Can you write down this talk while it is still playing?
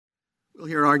We'll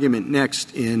hear argument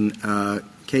next in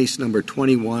case number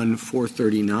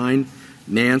 21-439,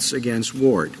 Nance against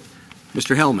Ward.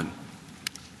 Mr. Hellman.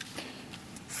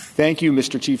 Thank you,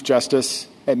 Mr. Chief Justice,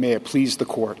 and may it please the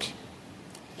Court.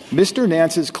 Mr.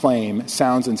 Nance's claim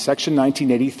sounds in Section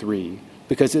 1983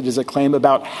 because it is a claim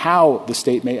about how the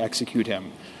state may execute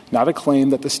him, not a claim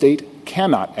that the state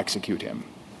cannot execute him.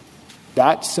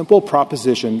 That simple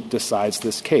proposition decides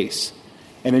this case.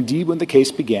 And indeed, when the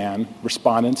case began,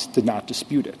 respondents did not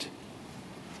dispute it.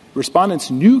 Respondents'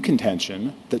 new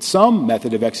contention that some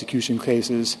method of execution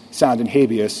cases sound in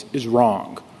habeas is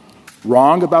wrong.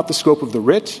 Wrong about the scope of the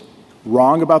writ,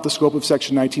 wrong about the scope of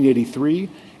Section 1983,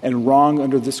 and wrong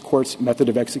under this Court's method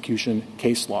of execution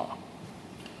case law.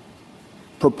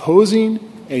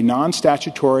 Proposing a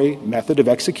non-statutory method of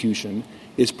execution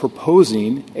is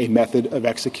proposing a method of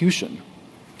execution.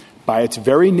 By its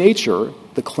very nature,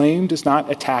 the claim does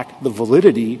not attack the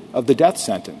validity of the death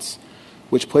sentence,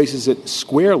 which places it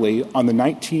squarely on the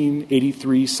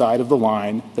 1983 side of the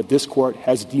line that this Court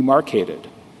has demarcated.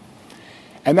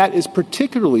 And that is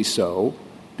particularly so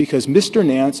because Mr.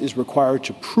 Nance is required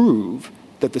to prove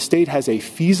that the state has a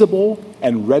feasible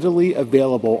and readily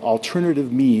available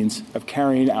alternative means of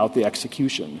carrying out the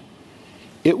execution.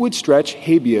 It would stretch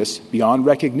habeas beyond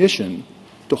recognition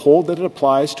to hold that it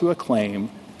applies to a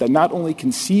claim that not only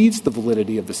concedes the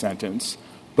validity of the sentence,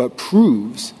 but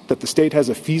proves that the state has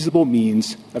a feasible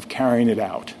means of carrying it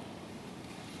out.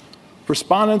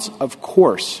 Respondents, of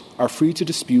course, are free to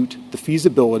dispute the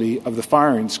feasibility of the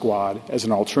firing squad as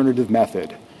an alternative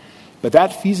method, but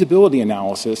that feasibility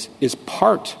analysis is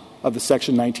part of the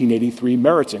Section 1983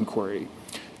 merits inquiry,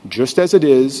 just as it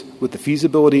is with the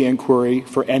feasibility inquiry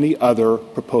for any other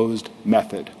proposed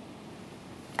method.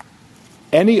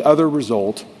 Any other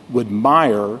result would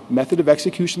mire method of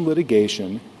execution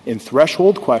litigation in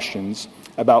threshold questions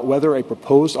about whether a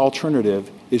proposed alternative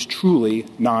is truly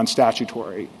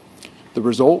non-statutory. The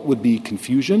result would be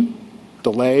confusion,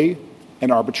 delay,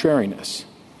 and arbitrariness.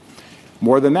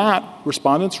 More than that,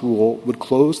 respondents' rule would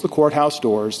close the courthouse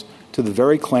doors to the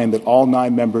very claim that all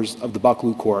 9 members of the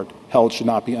Bucklew Court held should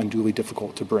not be unduly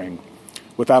difficult to bring.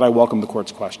 With that, I welcome the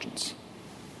Court's questions.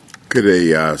 Could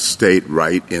a state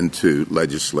write into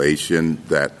legislation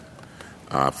that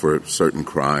for certain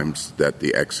crimes that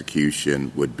the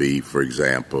execution would be, for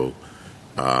example,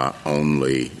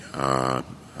 only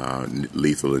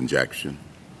lethal injection?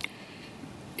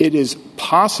 It is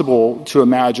possible to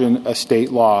imagine a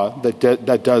state law that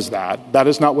does that. That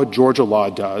is not what Georgia law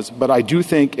does. But I do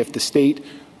think if the state,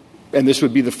 and this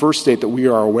would be the first state that we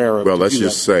are aware of. Well, let's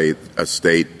just say a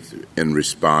state, in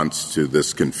response to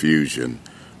this confusion,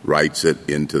 writes it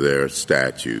into their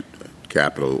statute,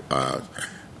 capital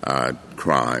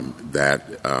crime,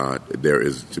 that there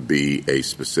is to be a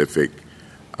specific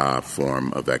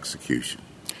form of execution.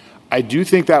 I do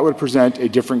think that would present a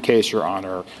different case, Your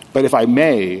Honor. But if I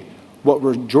may,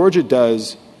 what Georgia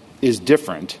does is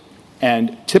different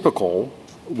and typical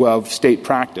of state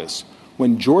practice.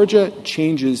 When Georgia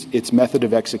changes its method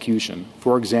of execution,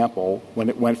 for example, when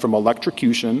it went from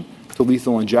electrocution to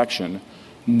lethal injection,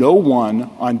 no one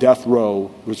on death row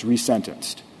was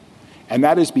resentenced. And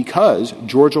that is because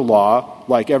Georgia law,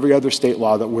 like every other state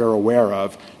law that we're aware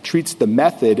of, treats the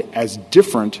method as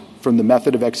different from the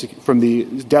method of from the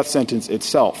death sentence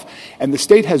itself. And the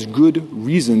state has good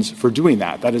reasons for doing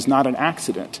that. That is not an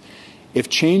accident. If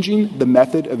changing the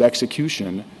method of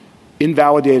execution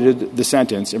invalidated the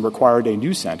sentence and required a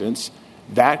new sentence,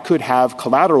 that could have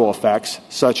collateral effects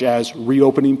such as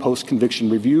reopening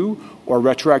post-conviction review or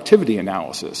retroactivity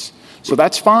analysis. So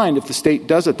that's fine if the state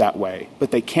does it that way, but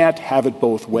they can't have it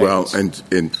both ways. Well,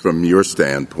 and from your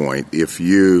standpoint, if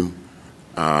you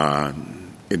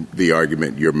the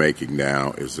argument you're making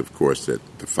now is, of course, that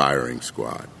the firing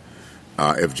squad.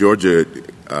 If Georgia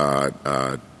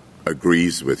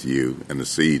agrees with you and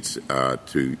accedes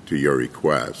to your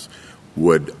request,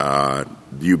 would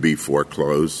you be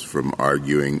foreclosed from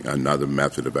arguing another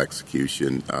method of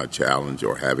execution challenge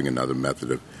or having another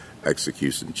method of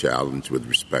execution challenge with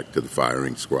respect to the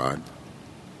firing squad?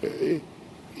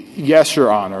 Yes,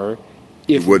 Your Honor.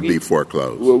 It would be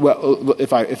foreclosed. Well,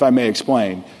 if I may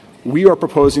explain, we are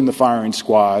proposing the firing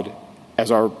squad as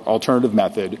our alternative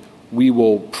method. We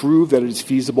will prove that it is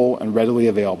feasible and readily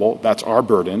available. That's our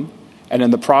burden. And in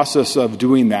the process of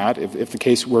doing that, if the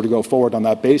case were to go forward on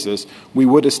that basis, we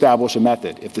would establish a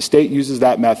method. If the state uses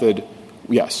that method,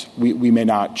 yes, we may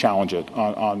not challenge it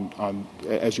on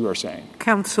as you are saying.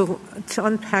 Counsel, to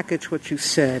unpackage what you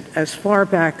said, as far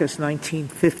back as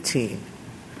 1915,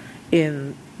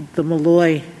 in the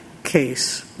Malloy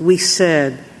case, we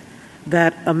said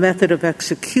that a method of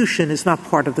execution is not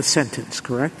part of the sentence,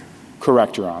 correct?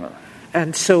 Correct, Your Honor.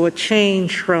 And so a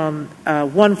change from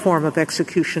one form of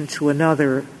execution to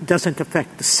another doesn't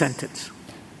affect the sentence.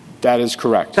 That is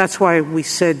correct. That's why we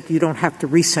said you don't have to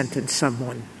resentence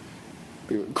someone.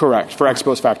 Correct. For ex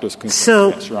post facto consent. So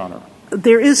yes, Your Honor.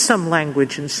 There is some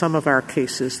language in some of our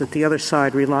cases that the other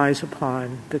side relies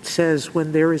upon that says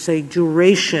when there is a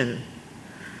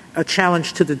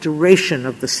challenge to the duration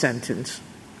of the sentence,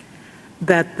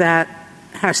 that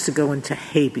has to go into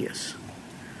habeas.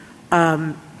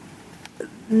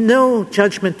 No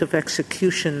judgment of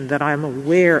execution that I'm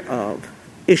aware of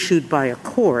issued by a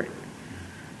court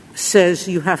says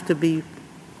you have to be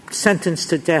sentenced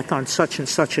to death on such and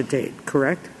such a date,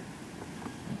 correct?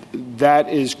 That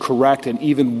is correct, and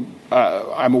even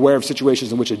I'm aware of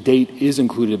situations in which a date is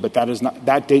included, but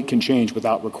that date can change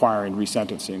without requiring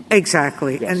resentencing.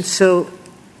 Exactly. Yes. And so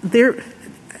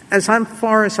as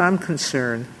far as I'm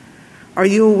concerned, are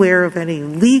you aware of any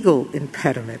legal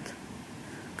impediment,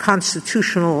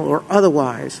 constitutional or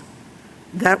otherwise,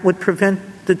 that would prevent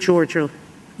the Georgia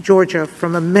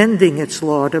from amending its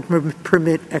law to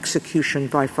permit execution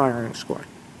by firing squad?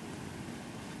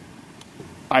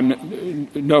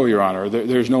 No, Your Honor.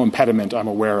 There's no impediment I'm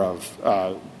aware of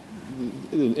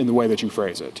in the way that you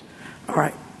phrase it. All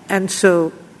right. And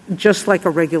so just like a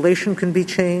regulation can be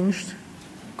changed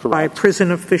by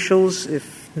prison officials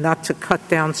if not to cut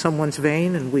down someone's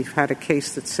vein, and we've had a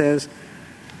case that says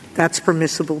that's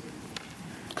permissible.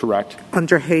 Correct.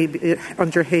 Under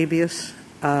habeas,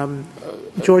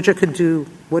 Georgia can do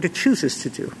what it chooses to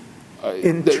do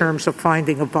in terms of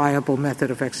finding a viable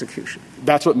method of execution.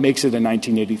 That's what makes it a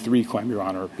 1983 claim, Your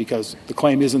Honor, because the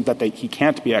claim isn't that he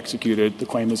can't be executed. The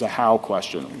claim is a how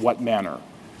question, what manner.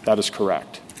 That is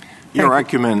correct. Your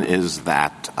argument is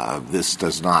that this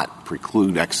does not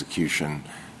preclude execution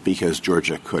because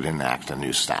Georgia could enact a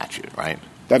new statute, right?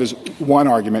 That is one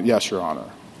argument, yes, Your Honor.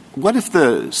 What if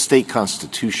the state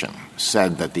constitution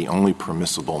said that the only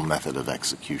permissible method of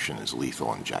execution is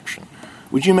lethal injection?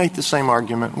 Would you make the same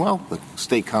argument? Well, the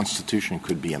state constitution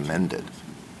could be amended.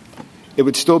 It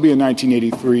would still be a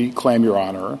 1983 claim, Your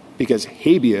Honor, because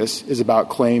habeas is about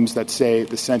claims that say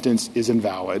the sentence is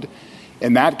invalid.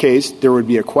 In that case, there would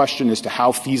be a question as to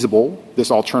how feasible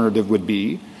this alternative would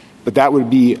be, but that would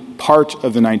be part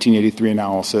of the 1983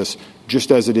 analysis,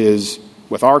 just as it is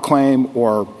with our claim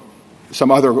or some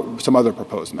other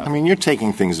proposed method. I mean, you're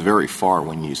taking things very far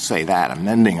when you say that.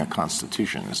 Amending a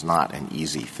constitution is not an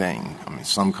easy thing. I mean,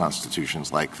 some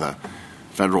constitutions, like the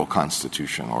federal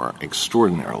constitution, are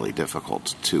extraordinarily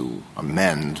difficult to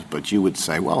amend, but you would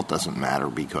say, well, it doesn't matter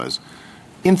because,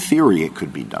 in theory, it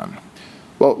could be done.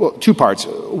 Well, two parts.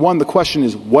 One, the question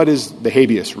is, what is the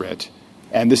habeas writ?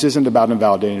 And this isn't about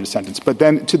invalidating a sentence. But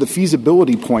then to the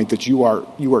feasibility point that you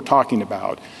are talking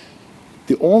about,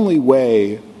 the only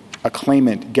way a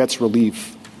claimant gets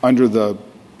relief under the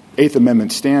Eighth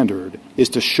Amendment standard is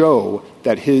to show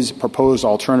that his proposed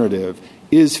alternative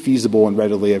is feasible and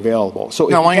readily available. So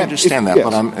no, I understand that,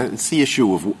 but it's the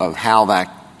issue of how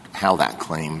that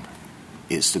claim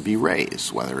is to be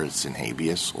raised, whether it's in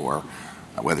habeas or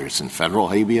whether it's in federal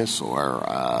habeas or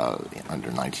under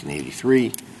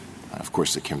 1983. Of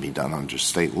course, it can be done under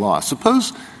state law.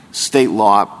 Suppose state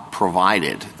law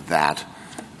provided that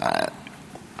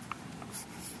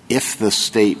if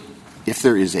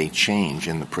there is a change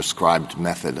in the prescribed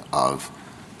method of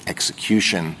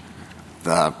execution,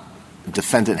 the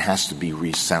defendant has to be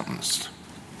resentenced.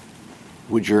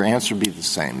 Would your answer be the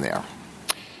same there?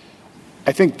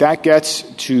 I think that gets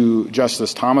to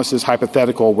Justice Thomas's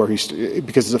hypothetical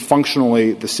because it's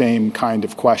functionally the same kind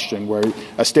of question where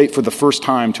a state, for the first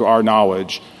time to our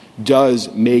knowledge,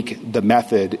 does make the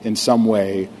method in some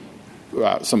way,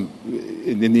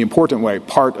 in the important way,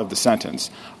 part of the sentence.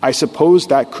 I suppose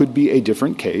that could be a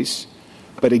different case,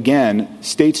 but again,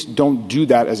 states don't do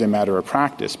that as a matter of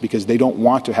practice because they don't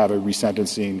want to have a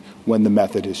resentencing when the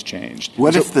method is changed.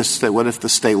 What if the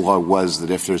state law was that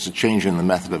if there's a change in the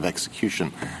method of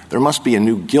execution, there must be a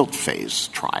new guilt phase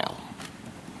trial?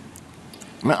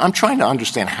 I'm trying to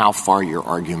understand how far your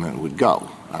argument would go.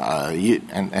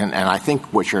 And I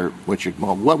think what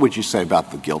would you say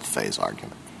about the guilt phase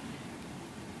argument?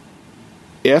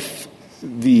 If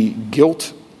the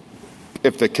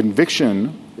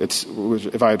conviction,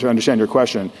 if I understand your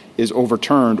question, is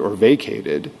overturned or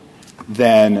vacated,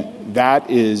 then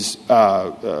that is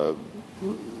under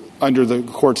the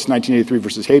court's 1983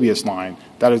 versus habeas line.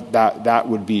 That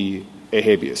would be a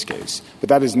habeas case, but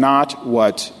that is not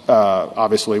what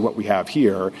obviously what we have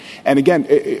here. And again,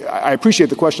 I appreciate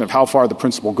the question of how far the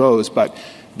principle goes, but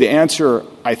the answer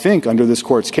I think under this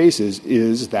court's cases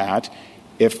is that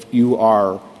if you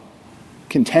are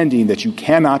contending that you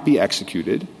cannot be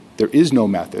executed, there is no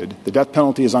method, the death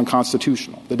penalty is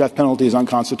unconstitutional. The death penalty is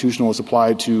unconstitutional as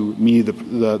applied to me,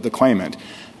 the claimant.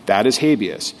 That is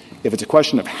habeas. If it's a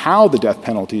question of how the death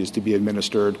penalty is to be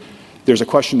administered, there's a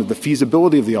question of the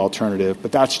feasibility of the alternative,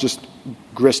 but that's just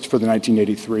grist for the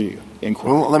 1983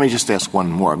 inquiry. Well, let me just ask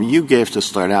one more. I mean, you gave, to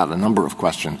start out, a number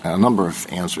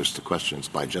of answers to questions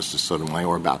by Justice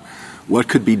Sotomayor about what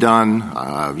could be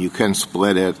done, you can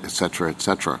split it, et cetera, et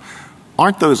cetera.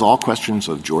 Aren't those all questions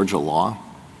of Georgia law?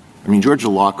 I mean, Georgia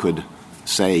law could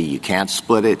say you can't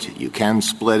split it, you can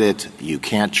split it, you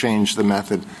can't change the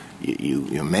method,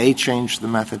 you may change the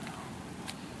method.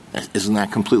 Isn't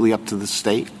that completely up to the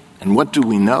state? And what do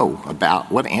we know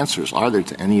about, what answers are there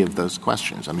to any of those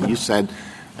questions? I mean, you said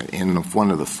in one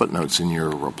of the footnotes in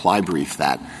your reply brief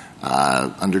that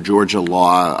under Georgia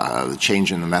law, the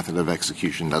change in the method of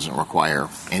execution doesn't require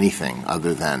anything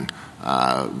other than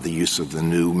the use of the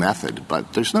new method.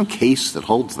 But there's no case that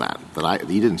holds that.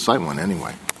 You didn't cite one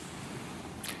anyway.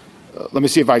 Let me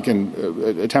see if I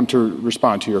can attempt to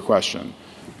respond to your question.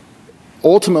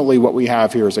 Ultimately, what we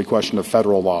have here is a question of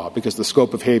federal law, because the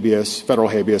scope of habeas, federal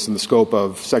habeas, and the scope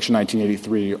of Section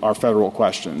 1983 are federal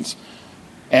questions.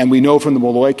 And we know from the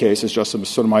Molloy case, as Justice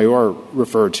Sotomayor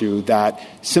referred to, that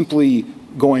simply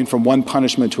going from one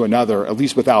punishment to another, at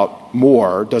least without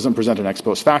more, doesn't present an ex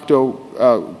post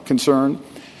facto concern.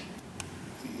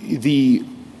 The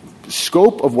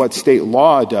scope of what state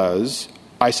law does,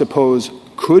 I suppose,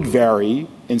 could vary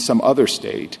in some other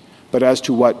state. But as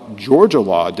to what Georgia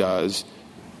law does,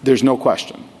 there's no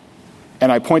question.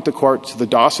 And I point the court to the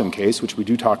Dawson case, which we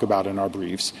do talk about in our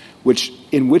briefs,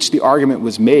 in which the argument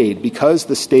was made because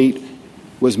the state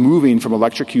was moving from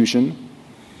electrocution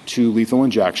to lethal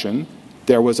injection.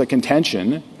 There was a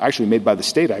contention, actually made by the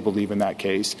state, I believe, in that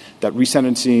case, that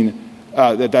resentencing,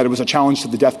 that it was a challenge to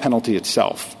the death penalty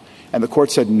itself. And the court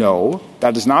said, no,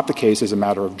 that is not the case as a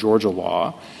matter of Georgia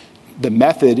law. The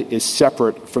method is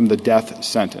separate from the death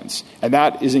sentence. And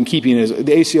that is in keeping, as the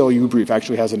ACLU brief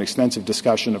actually has an extensive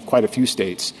discussion of quite a few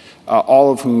states,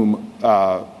 all of whom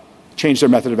changed their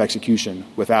method of execution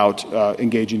without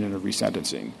engaging in a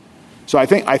resentencing. So I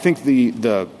think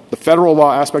the federal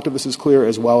law aspect of this is clear,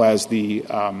 as well as the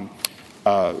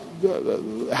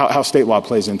how state law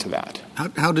plays into that.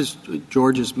 How does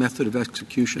Georgia's method of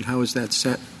execution, how is that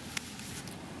set?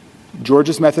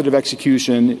 Georgia's method of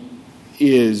execution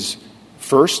is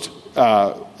first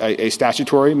a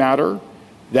statutory matter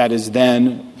that is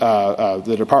then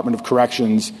the Department of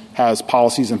Corrections has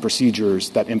policies and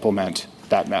procedures that implement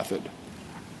that method.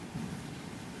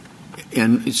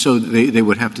 And so they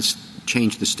would have to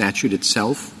change the statute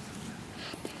itself?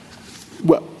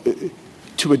 Well,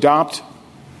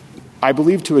 I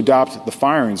believe to adopt the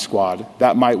firing squad,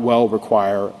 that might well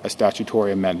require a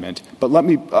statutory amendment. But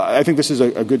I think this is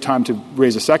a good time to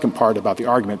raise a second part about the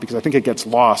argument, because I think it gets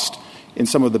lost in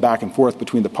some of the back and forth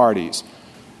between the parties.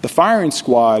 The firing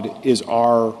squad is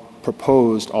our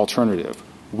proposed alternative.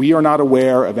 We are not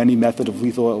aware of any method of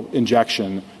lethal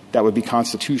injection that would be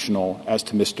constitutional as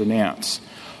to Mr. Nance.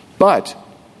 But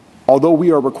although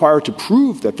we are required to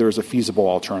prove that there is a feasible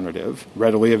alternative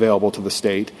readily available to the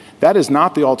state, that is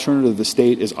not the alternative the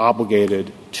state is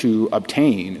obligated to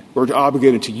obtain or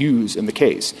obligated to use in the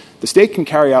case. The state can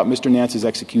carry out Mr. Nance's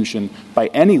execution by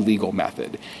any legal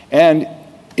method. And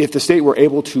if the state were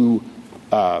able to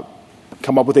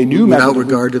come up with a new method... Without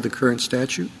regard to the current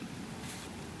statute?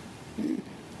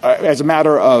 As a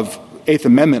matter of Eighth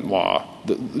Amendment law,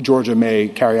 Georgia may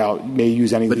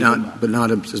use any legal method. But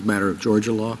not as a matter of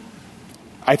Georgia law?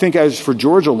 I think as for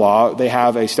Georgia law, they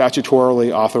have a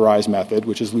statutorily authorized method,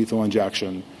 which is lethal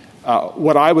injection.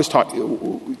 What I was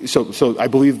talking, so I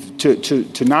believe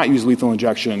to not use lethal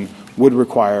injection would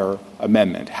require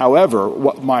amendment. However,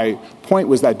 what my point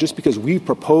was that just because we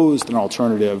proposed an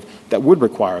alternative that would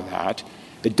require that,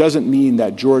 it doesn't mean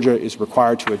that Georgia is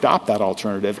required to adopt that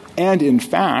alternative. And in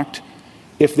fact,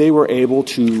 if they were able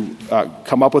to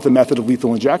come up with a method of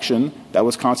lethal injection that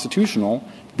was constitutional,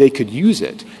 they could use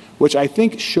it, which I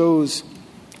think shows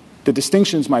the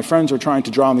distinctions my friends are trying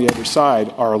to draw on the other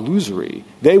side are illusory.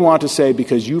 They want to say,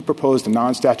 because you proposed a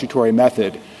non-statutory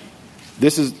method,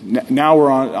 now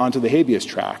we're on to the habeas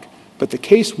track. But the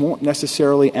case won't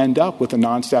necessarily end up with a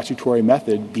non-statutory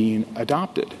method being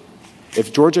adopted.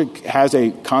 If Georgia has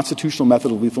a constitutional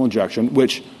method of lethal injection,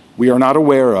 which we are not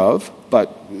aware of,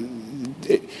 but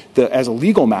as a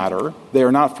legal matter, they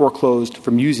are not foreclosed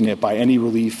from using it by any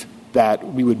relief that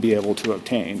we would be able to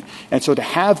obtain. And so to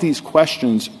have these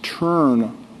questions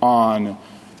turn on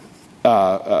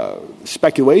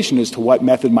speculation as to what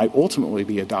method might ultimately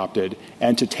be adopted,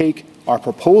 and to take our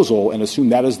proposal and assume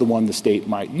that is the one the state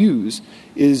might use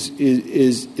is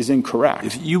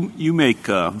incorrect. You make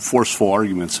forceful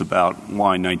arguments about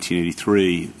why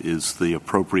 1983 is the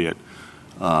appropriate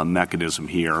mechanism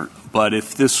here. But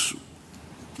if this,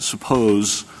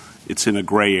 suppose it's in a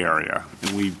gray area,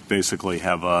 and we basically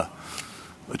have a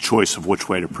choice of which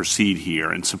way to proceed here,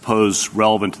 and suppose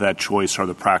relevant to that choice are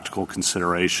the practical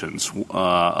considerations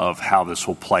of how this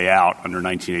will play out under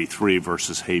 1983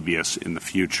 versus habeas in the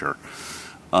future.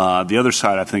 The other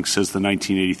side, I think, says the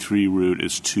 1983 route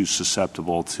is too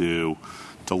susceptible to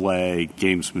delay,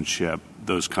 gamesmanship,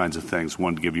 those kinds of things. I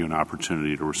wanted to give you an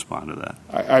opportunity to respond to that.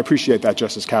 I appreciate that,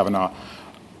 Justice Kavanaugh.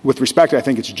 With respect, I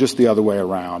think it's just the other way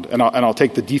around. And I'll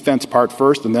take the defense part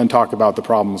first and then talk about the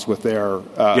problems with their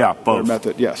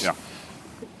method. Yes. Yeah.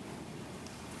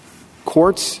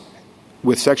 Courts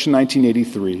with Section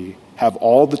 1983 have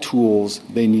all the tools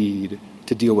they need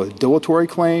to deal with dilatory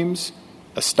claims,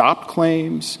 estopped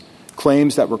claims,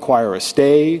 claims that require a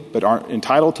stay but aren't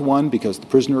entitled to one because the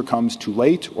prisoner comes too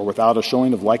late or without a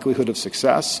showing of likelihood of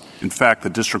success. In fact, the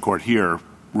district court here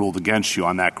ruled against you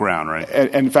on that ground, right?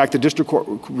 And in fact, the district court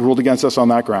ruled against us on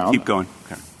that ground. Keep going.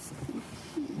 Okay.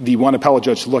 The one appellate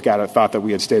judge to look at it thought that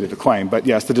we had stated a claim. But,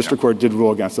 yes, the district court did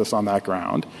rule against us on that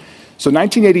ground. So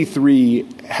 1983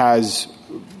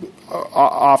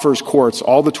 offers courts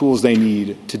all the tools they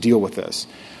need to deal with this.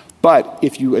 But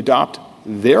if you adopt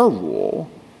their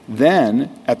rule, then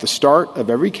at the start of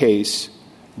every case,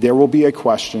 there will be a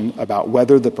question about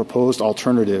whether the proposed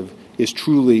alternative is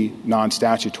truly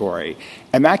non-statutory.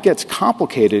 And that gets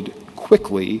complicated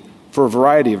quickly for a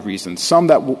variety of reasons, some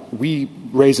that we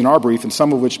raise in our brief and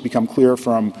some of which become clear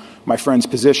from my friend's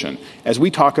position. As we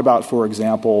talk about, for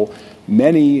example,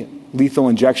 many lethal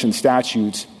injection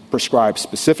statutes prescribe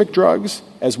specific drugs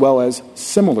as well as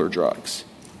similar drugs.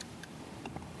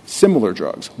 Similar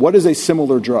drugs. What is a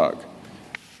similar drug?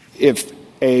 If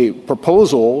a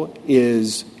proposal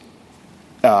is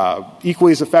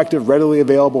equally as effective, readily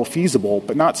available, feasible,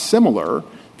 but not similar,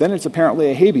 then it's apparently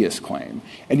a habeas claim.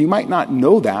 And you might not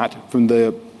know that from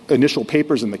the initial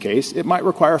papers in the case. It might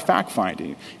require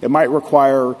fact-finding. It might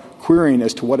require querying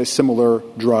as to what a similar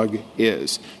drug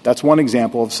is. That's one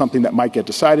example of something that might get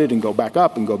decided and go back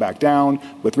up and go back down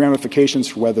with ramifications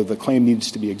for whether the claim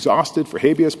needs to be exhausted for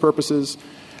habeas purposes.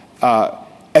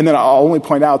 And then I'll only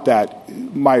point out that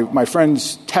my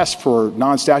friend's test for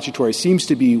non-statutory seems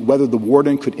to be whether the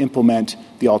warden could implement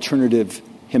the alternative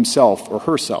himself or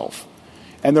herself.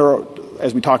 And there are,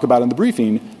 as we talk about in the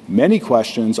briefing, many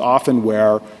questions often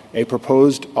where a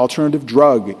proposed alternative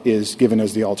drug is given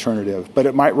as the alternative, but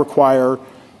it might require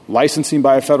licensing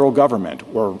by a federal government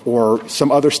or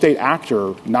some other state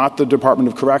actor, not the Department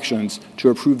of Corrections, to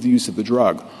approve the use of the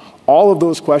drug. All of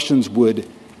those questions would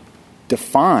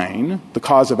define the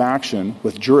cause of action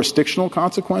with jurisdictional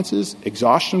consequences,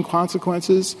 exhaustion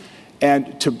consequences,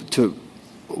 and to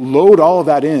load all of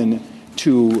that in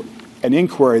to an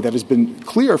inquiry that has been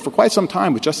clear for quite some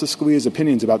time with Justice Scalia's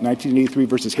opinions about 1983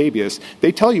 versus habeas.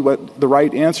 They tell you what the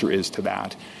right answer is to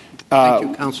that. Thank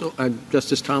you, counsel.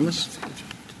 Justice Thomas?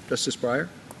 Justice Breyer?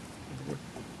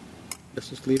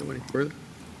 Justice Alito, any further?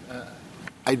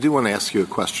 I do want to ask you a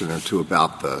question or two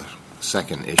about the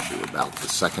second issue, about the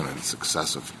second and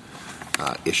successive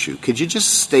issue. Could you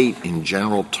just state in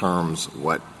general terms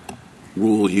what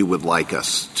rule you would like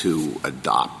us to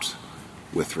adopt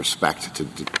with respect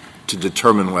to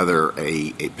determine whether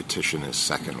a petition is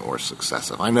second or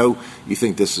successive? I know you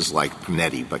think this is like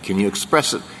Panetti, but can you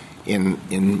express it in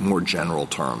more general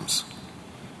terms?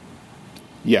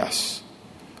 Yes.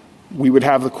 We would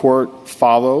have the court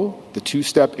follow the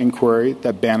two-step inquiry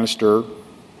that Bannister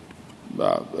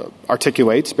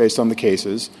articulates based on the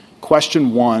cases.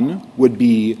 Question one would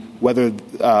be whether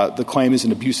the claim is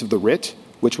an abuse of the writ,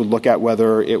 which would look at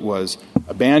whether it was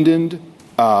abandoned,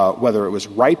 whether it was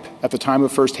ripe at the time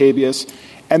of first habeas.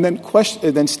 And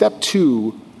then step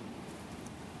two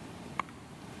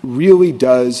really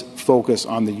does focus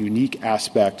on the unique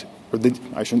aspect,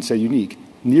 I shouldn't say unique,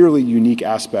 nearly unique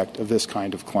aspect of this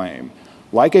kind of claim.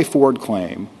 Like a Ford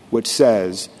claim, which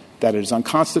says that it is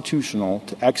unconstitutional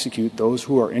to execute those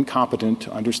who are incompetent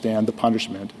to understand the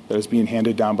punishment that is being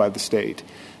handed down by the state.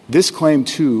 This claim,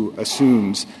 too,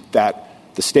 assumes that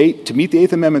the state, to meet the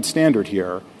Eighth Amendment standard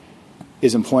here,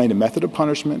 is employing a method of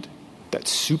punishment that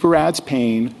super adds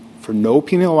pain for no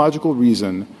penological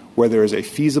reason where there is a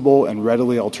feasible and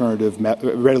readily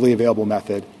available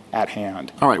method at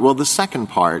hand. All right. Well, the second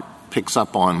part picks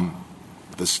up on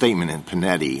the statement in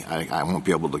Panetti. I won't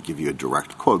be able to give you a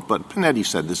direct quote, but Panetti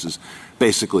said this is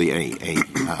basically a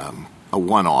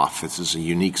one-off. This is a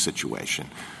unique situation.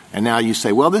 And now you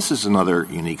say, well, this is another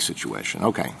unique situation.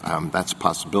 Okay, that's a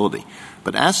possibility.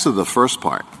 But as to the first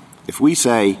part, if we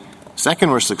say second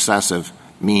or successive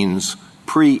means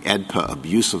pre-EDPA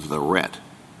abuse of the writ,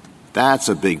 that's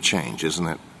a big change, isn't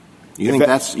it?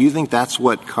 You think that's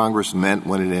what Congress meant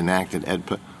when it enacted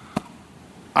EDPA?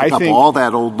 I think all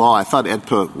that old law. I thought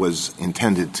EDPA was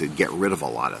intended to get rid of a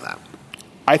lot of that.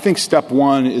 I think step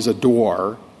one is a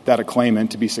door that a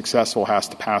claimant to be successful has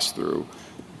to pass through.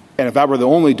 And if that were the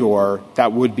only door,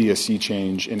 that would be a sea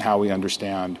change in how we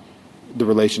understand the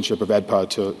relationship of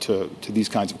EDPA to these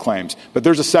kinds of claims. But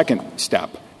there's a second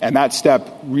step, and that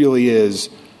step really is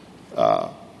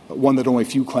one that only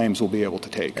few claims will be able to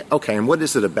take. Okay, and what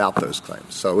is it about those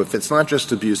claims? So if it's not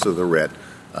just abuse of the writ,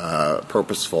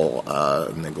 purposeful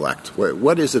neglect,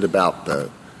 what is it about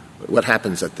what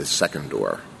happens at this second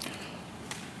door?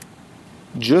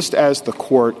 Just as the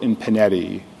court in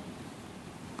Panetti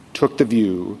took the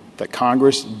view that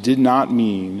Congress did not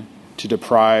mean to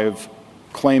deprive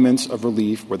claimants of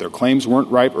relief where their claims weren't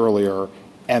ripe earlier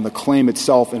and the claim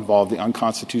itself involved the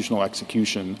unconstitutional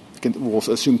execution, we'll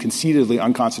assume concededly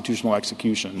unconstitutional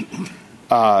execution,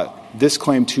 this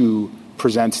claim too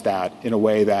presents that in a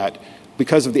way that,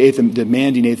 because of the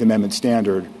demanding Eighth Amendment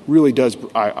standard, really does,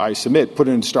 I submit, put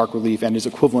it in stark relief and is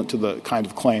equivalent to the kind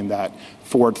of claim that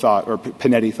Ford thought or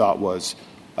Panetti thought was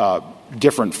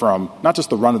different from not just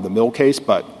the run-of-the-mill case,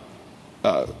 but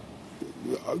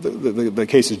the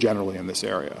cases generally in this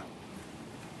area.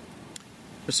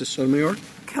 Mrs. Sotomayor?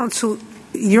 Counsel,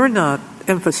 you're not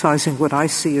emphasizing what I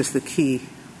see as the key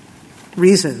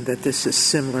reason that this is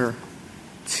similar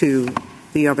to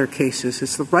the other cases.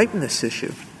 It's the ripeness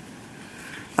issue.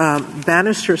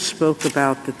 Bannister spoke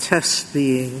about the test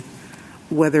being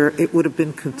whether it would have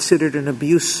been considered an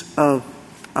abuse of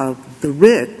the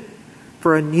writ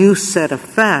for a new set of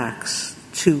facts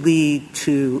to lead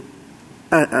to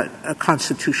a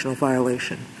constitutional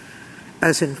violation.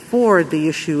 As in Ford, the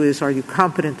issue is, are you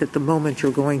competent at the moment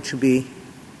you're going to be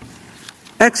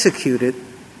executed?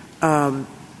 And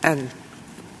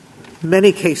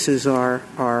many cases are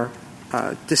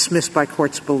dismissed by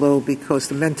courts below because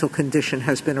the mental condition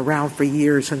has been around for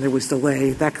years and there was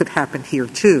delay. That could happen here,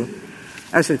 too,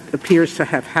 as it appears to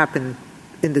have happened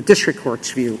in the district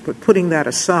court's view. But putting that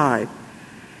aside,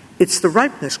 it's the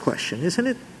ripeness question, isn't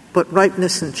it? But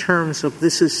ripeness in terms of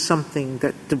this is something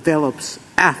that develops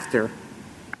after,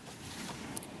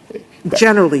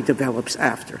 generally develops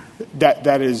after.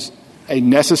 That is a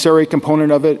necessary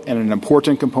component of it and an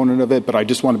important component of it, but I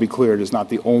just want to be clear, it is not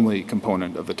the only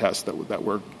component of the test that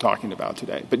we're talking about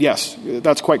today. But yes,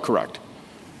 that's quite correct.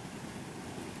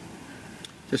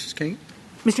 Justice Kagan?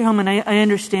 Mr. Hellman, I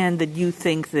understand that you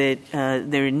think that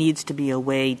there needs to be a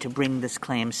way to bring this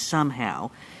claim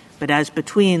somehow, but as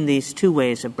between these two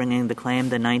ways of bringing the claim,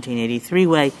 the 1983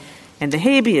 way and the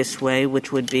habeas way,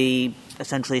 which would be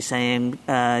essentially saying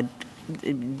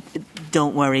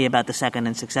don't worry about the second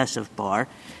and successive bar,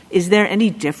 is there any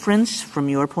difference from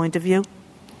your point of view?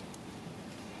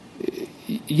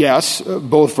 Yes,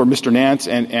 both for Mr. Nance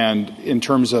and in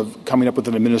terms of coming up with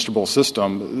an administrable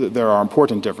system, there are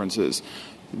important differences.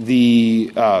 And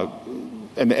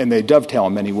they dovetail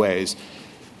in many ways.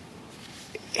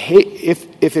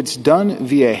 If it's done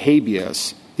via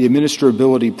habeas, the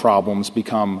administrability problems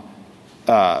become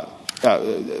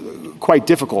quite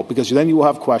difficult, because then you will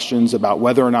have questions about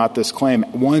whether or not this claim,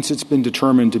 once it's been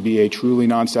determined to be a truly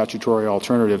non-statutory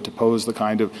alternative to pose the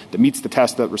kind of that meets the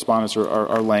test that respondents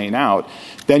are laying out,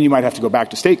 then you might have to go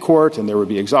back to state court and there would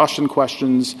be exhaustion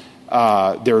questions.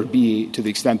 There would be, to the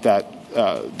extent that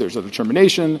there's a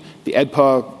determination, the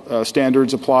EDPA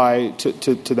standards apply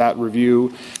to that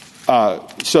review.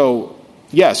 So,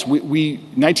 yes,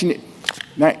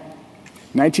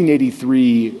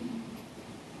 1983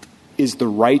 is the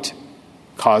right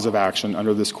cause of action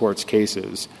under this court's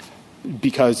cases,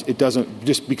 because it doesn't,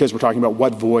 just because we're talking about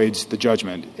what voids the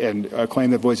judgment, and a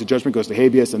claim that voids the judgment goes to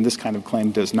habeas and this kind of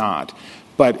claim does not.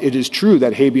 But it is true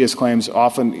that habeas claims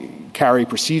often carry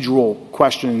procedural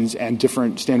questions and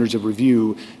different standards of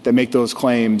review that make those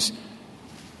claims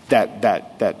that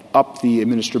up the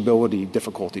administrability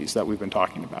difficulties that we've been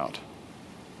talking about.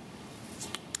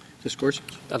 Discourse?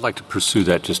 I'd like to pursue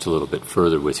that just a little bit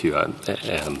further with you.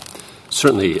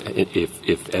 Certainly, if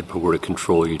EDPA were to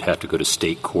control, you'd have to go to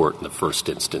state court in the first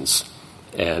instance,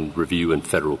 and review in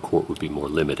federal court would be more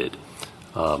limited.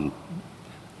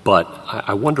 But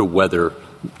I wonder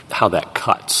how that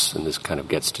cuts, and this kind of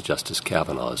gets to Justice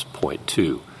Kavanaugh's point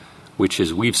too, which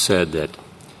is we've said that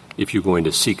if you're going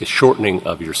to seek a shortening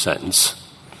of your sentence,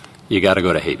 you got to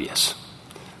go to habeas.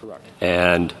 Correct.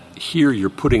 And here you're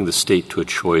putting the state to a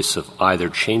choice of either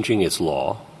changing its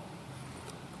law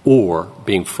or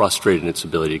being frustrated in its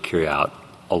ability to carry out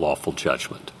a lawful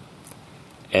judgment.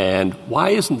 And why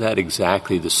isn't that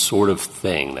exactly the sort of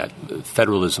thing, that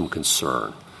federalism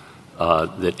concern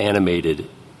that animated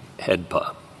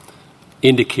HEDPA,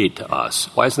 indicate to us?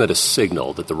 Why isn't that a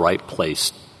signal that the right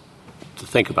place to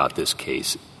think about this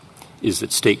case is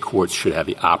that state courts should have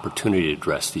the opportunity to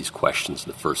address these questions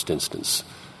in the first instance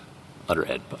under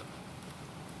HEDPA?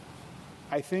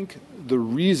 I think the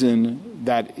reason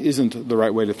that isn't the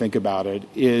right way to think about it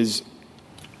is,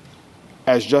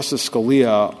 as Justice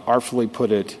Scalia artfully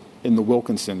put it in the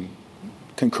Wilkinson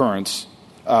concurrence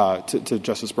to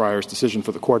Justice Breyer's decision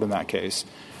for the court in that case,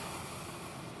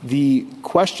 the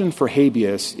question for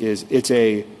habeas is it's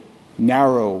a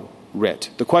narrow writ.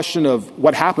 The question of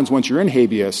what happens once you're in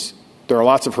habeas, there are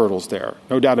lots of hurdles there,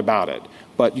 no doubt about it.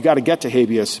 But you got to get to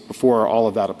habeas before all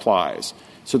of that applies.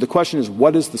 So the question is,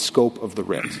 what is the scope of the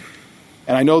writ?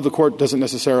 And I know the court doesn't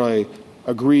necessarily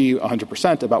agree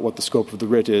 100% about what the scope of the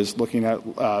writ is, looking at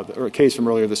a case from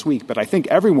earlier this week, but I think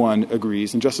everyone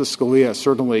agrees, and Justice Scalia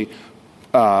certainly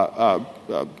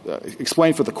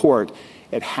explained for the court,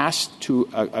 it has to,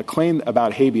 a claim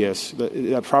about habeas,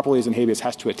 that properly is in habeas,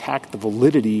 has to attack the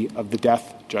validity of the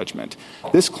death judgment.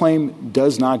 This claim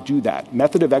does not do that.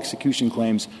 Method of execution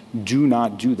claims do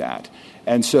not do that.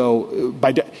 And so,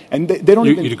 and they don't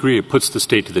even... You'd agree it puts the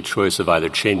state to the choice of either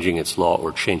changing its law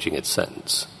or changing its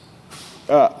sentence?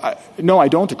 No, I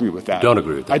don't agree with that. You don't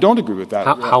agree with that? I don't agree with that.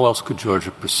 How else could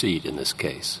Georgia proceed in this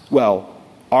case? Well,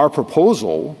 our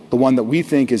proposal, the one that we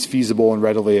think is feasible and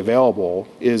readily available,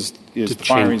 is the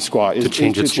firing squad. To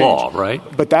change its law, right?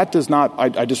 But that does not,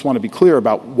 I just want to be clear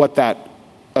about what that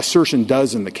assertion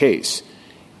does in the case.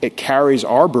 It carries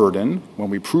our burden,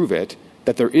 when we prove it,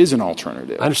 that there is an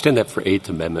alternative. I understand that for Eighth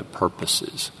Amendment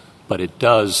purposes, but it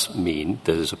does mean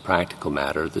that as a practical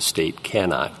matter, the state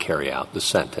cannot carry out the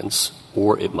sentence,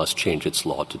 or it must change its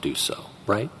law to do so,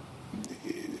 right?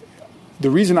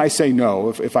 The reason I say no,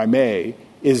 if I may,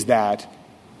 is that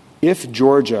if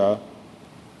Georgia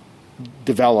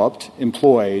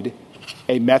employed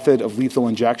a method of lethal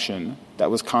injection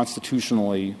that was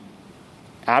constitutionally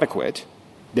adequate,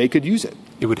 they could use it.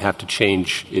 It would have to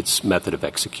change its method of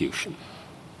execution.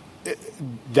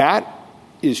 That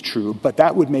is true, but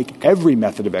that would make every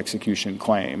method of execution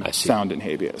claim sound in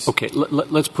habeas. Okay,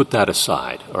 let's put that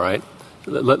aside, all right?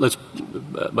 Let's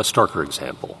a starker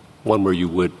example, one where you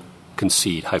would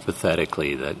concede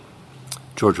hypothetically that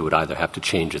Georgia would either have to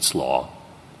change its law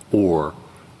or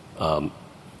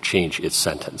change its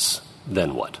sentence.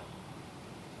 Then what?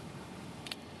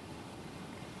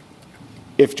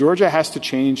 If Georgia has to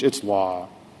change its law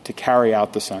to carry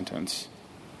out the sentence,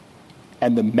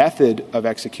 and the method of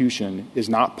execution is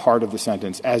not part of the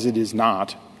sentence, as it is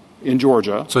not in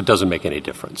Georgia. So it doesn't make any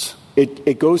difference?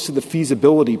 It goes to the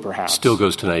feasibility, perhaps. Still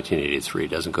goes to 1983,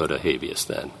 doesn't go to habeas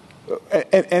then?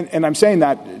 And I'm saying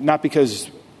that not because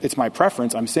it's my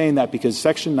preference. I'm saying that because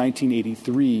Section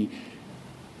 1983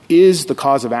 is the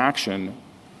cause of action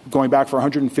going back for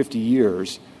 150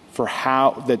 years for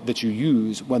how that you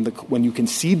use when you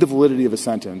concede the validity of a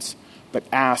sentence but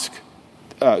ask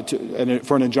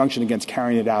for an injunction against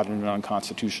carrying it out in an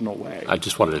unconstitutional way. I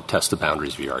just wanted to test the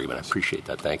boundaries of your argument. I appreciate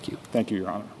that. Thank you. Thank you, Your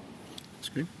Honor. That's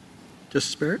great.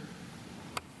 Justice Barrett?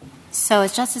 So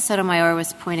as Justice Sotomayor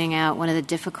was pointing out, one of the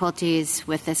difficulties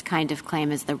with this kind of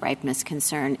claim is the ripeness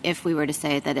concern if we were to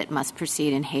say that it must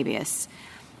proceed in habeas.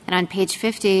 And on page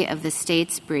 50 of the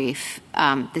state's brief,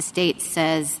 the state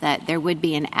says that there would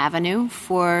be an avenue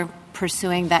for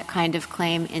pursuing that kind of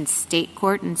claim in state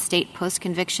court and state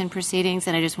post-conviction proceedings,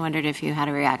 and I just wondered if you had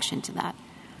a reaction to that.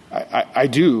 I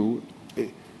do.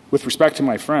 With respect to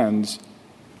my friends,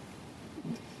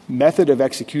 method of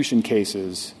execution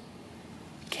cases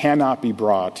cannot be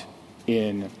brought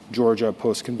in Georgia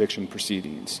post-conviction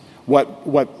proceedings.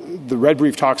 What the red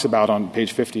brief talks about on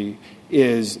page 50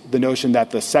 is the notion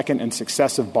that the second and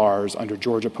successive bars under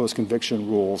Georgia post-conviction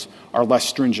rules are less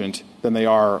stringent than they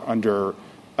are under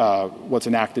what's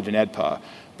enacted in AEDPA.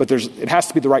 But it has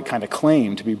to be the right kind of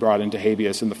claim to be brought into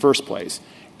habeas in the first place.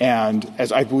 And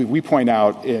as I believe we point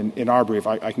out in our brief,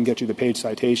 I can get you the page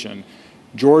citation,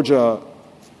 Georgia,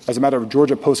 as a matter of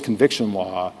Georgia post-conviction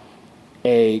law,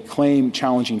 a claim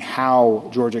challenging how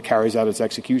Georgia carries out its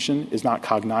execution is not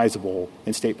cognizable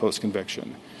in state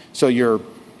post-conviction. So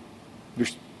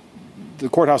the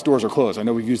courthouse doors are closed. I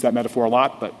know we've used that metaphor a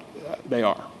lot, but they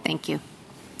are. Thank you.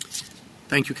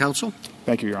 Thank you, counsel.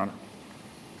 Thank you, Your Honor.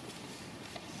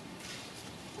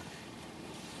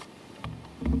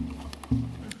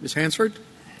 Ms. Hansford?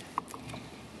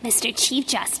 Mr. Chief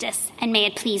Justice, and may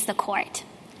it please the Court,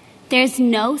 there is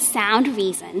no sound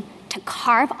reason to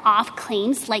carve off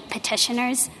claims like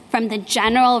petitioners from the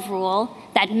general rule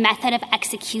that method of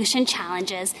execution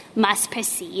challenges must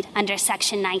proceed under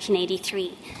Section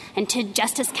 1983. And to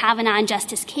Justice Kavanaugh and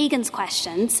Justice Kagan's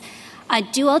questions, a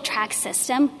dual-track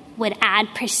system would add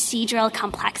procedural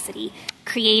complexity,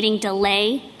 creating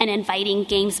delay and inviting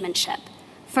gamesmanship.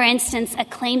 For instance, a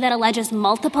claim that alleges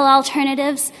multiple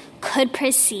alternatives could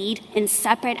proceed in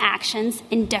separate actions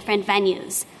in different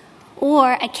venues.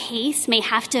 Or a case may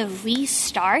have to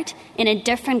restart in a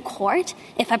different court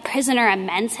if a prisoner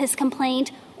amends his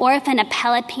complaint or if an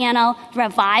appellate panel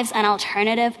revives an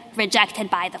alternative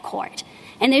rejected by the court.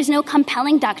 And there's no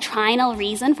compelling doctrinal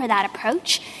reason for that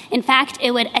approach. In fact,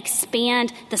 it would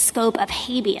expand the scope of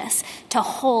habeas to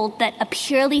hold that a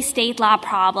purely state law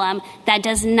problem that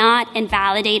does not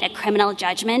invalidate a criminal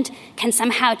judgment can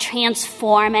somehow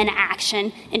transform an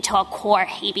action into a core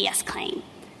habeas claim.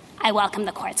 I welcome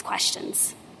the Court's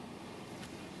questions.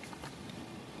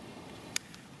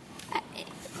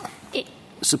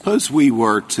 Suppose we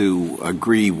were to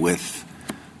agree with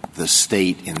the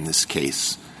state in this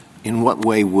case. In what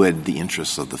way would the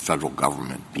interests of the federal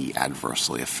government be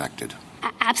adversely affected?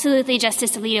 Absolutely,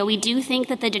 Justice Alito. We do think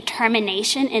that the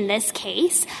determination in this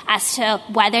case as to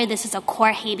whether this is a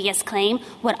core habeas claim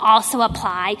would also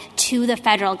apply to the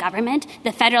federal government.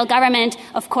 The federal government,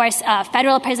 of course,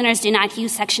 federal prisoners do not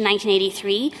use Section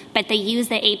 1983, but they use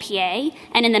the APA.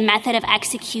 And in the method of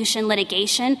execution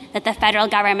litigation that the federal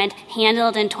government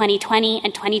handled in 2020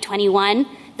 and 2021,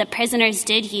 the prisoners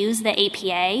did use the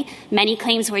APA. Many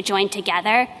claims were joined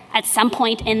together. At some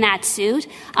point in that suit,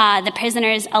 the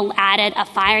prisoners added a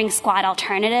firing squad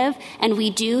alternative, and we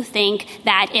do think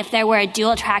that if there were a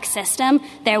dual-track system,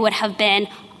 there would have been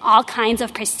all kinds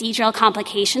of procedural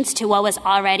complications to what was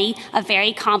already a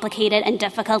very complicated and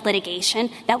difficult litigation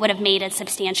that would have made it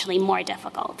substantially more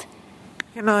difficult.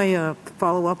 Can I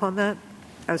follow up on that?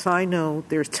 As I know,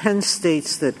 there's 10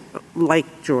 states that,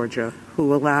 like Georgia,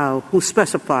 who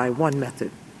specify one method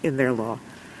in their law.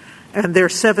 And there are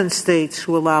 7 states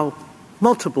who allow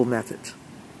multiple methods.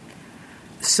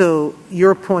 So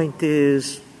your point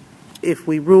is, if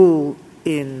we rule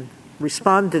in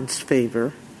respondents'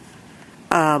 favor,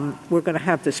 we're going to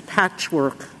have this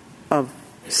patchwork of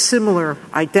similar,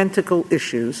 identical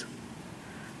issues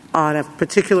on a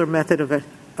particular method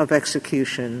of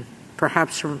execution,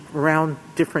 perhaps from around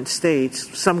different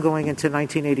states, some going into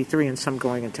 1983 and some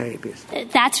going into habeas.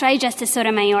 That's right, Justice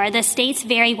Sotomayor. The states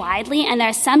vary widely, and there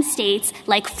are some states,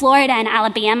 like Florida and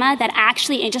Alabama, that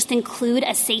actually just include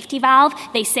a safety valve.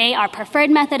 They say our preferred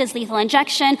method is lethal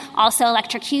injection, also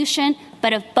electrocution.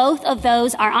 But if both of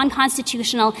those are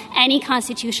unconstitutional, any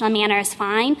constitutional manner is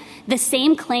fine. The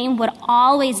same claim would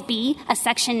always be a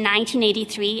Section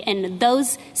 1983 in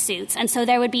those suits. And so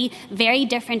there would be very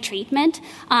different treatment.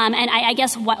 And I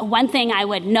guess one thing I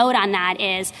would note on that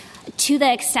is, to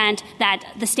the extent that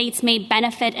the states may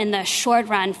benefit in the short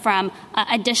run from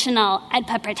additional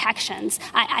EDPA protections,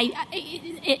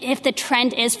 if the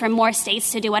trend is for more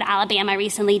states to do what Alabama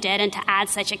recently did and to add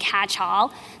such a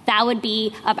catch-all, that would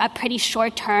be a pretty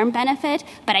short-term benefit.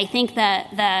 But I think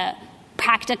the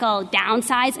practical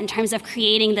downsides in terms of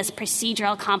creating this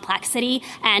procedural complexity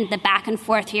and the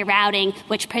back-and-forth rerouting,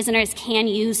 which prisoners can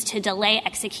use to delay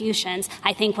executions,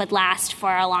 I think would last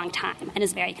for a long time and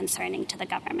is very concerning to the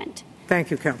government.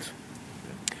 Thank you, counsel.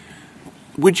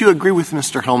 Would you agree with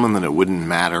Mr. Hellman that it wouldn't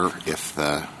matter if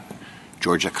the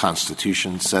Georgia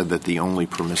Constitution said that the only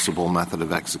permissible method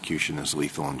of execution is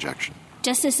lethal injection?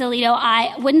 Justice Alito,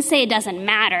 I wouldn't say it doesn't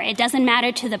matter. It doesn't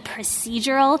matter to the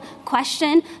procedural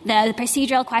question. The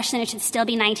procedural question, it should still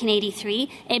be 1983.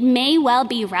 It may well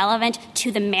be relevant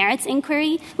to the merits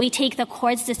inquiry. We take the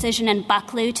court's decision in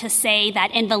Bucklew to say that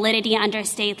invalidity under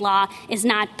state law is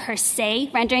not per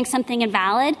se rendering something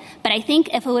invalid. But I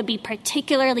think if it would be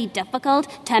particularly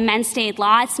difficult to amend state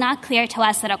law, it's not clear to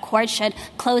us that a court should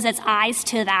close its eyes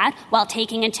to that while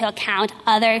taking into account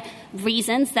other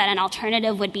reasons that an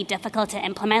alternative would be difficult to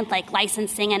implement, like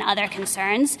licensing and other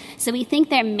concerns. So we think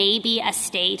there may be a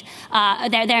state,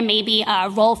 there may be a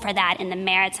role for that in the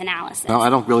merits analysis. No, I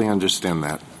don't really understand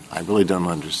that. I really don't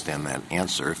understand that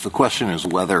answer. If the question is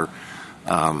whether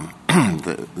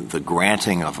the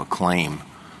granting of a claim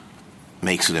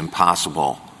makes it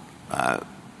impossible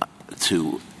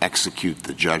to execute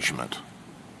the judgment,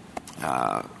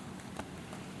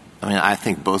 I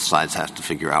think both sides have to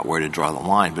figure out where to draw the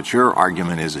line, but your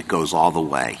argument is it goes all the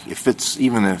way.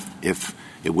 Even if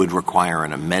it would require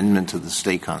an amendment to the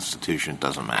state constitution, it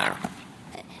doesn't matter.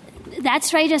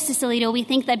 That's right, Justice Alito. We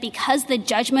think that because the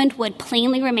judgment would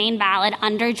plainly remain valid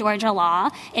under Georgia law,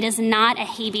 it is not a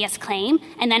habeas claim,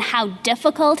 and then how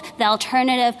difficult the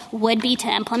alternative would be to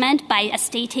implement by a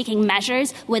state taking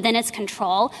measures within its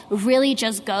control really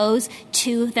just goes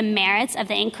to the merits of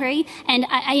the inquiry. And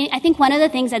I think one of the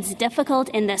things that's difficult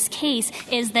in this case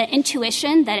is the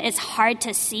intuition that it's hard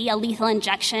to see a lethal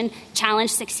injection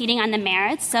challenge succeeding on the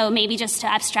merits. So maybe just to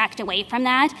abstract away from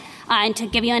that and to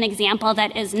give you an example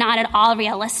that is not at all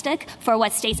realistic for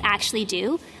what states actually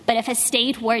do. But if a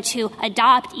state were to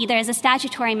adopt either as a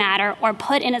statutory matter or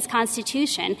put in its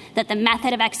constitution that the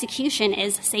method of execution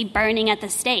is, say, burning at the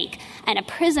stake, and a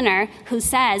prisoner who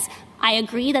says, I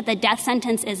agree that the death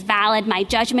sentence is valid, my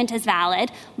judgment is valid,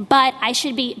 but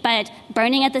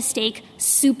burning at the stake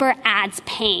super adds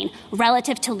pain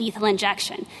relative to lethal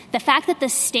injection. The fact that the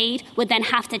state would then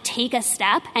have to take a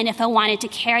step, and if it wanted to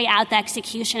carry out the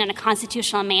execution in a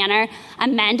constitutional manner,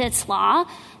 amend its law,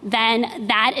 then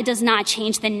that it does not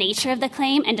change the nature of the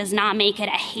claim and does not make it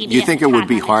a habeas. Do you think it would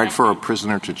be hard for a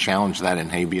prisoner to challenge that in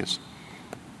habeas?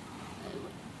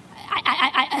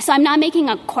 So I'm not making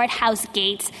a courthouse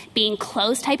gates being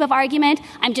closed type of argument.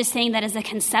 I'm just saying that as a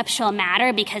conceptual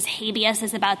matter, because habeas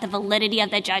is about the validity of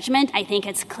the judgment, I think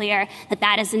it's clear that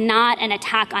that is not an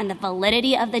attack on the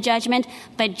validity of the judgment,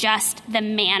 but just the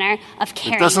manner of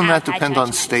carrying out that judgment. Doesn't that depend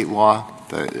on state law,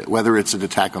 whether it's an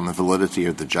attack on the validity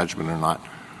of the judgment or not?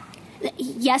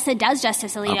 Yes, it does,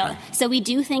 Justice Alito. Okay. So we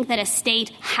do think that a state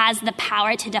has the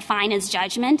power to define its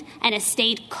judgment, and a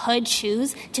state could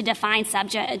choose to define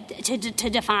to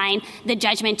define the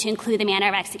judgment to include the manner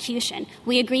of execution.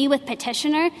 We agree with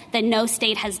petitioner that no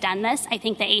state has done this. I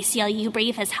think the ACLU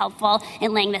brief is helpful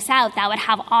in laying this out. That would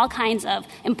have all kinds of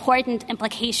important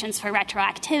implications for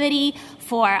retroactivity,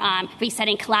 for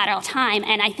resetting collateral time.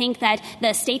 And I think that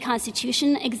the state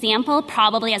constitution example,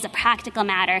 probably as a practical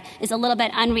matter, is a little bit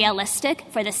unrealistic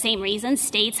for the same reason.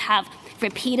 States have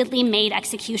repeatedly made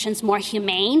executions more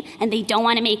humane, and they don't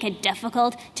want to make it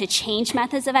difficult to change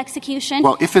methods of execution.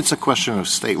 Well, if it's a question of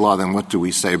state law, then what do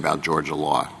we say about Georgia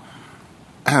law?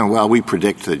 Well, we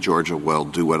predict that Georgia will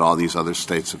do what all these other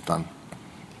states have done.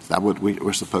 Is that what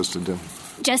we're supposed to do?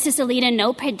 Justice Alito,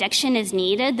 no prediction is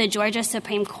needed. The Georgia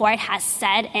Supreme Court has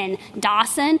said in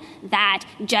Dawson that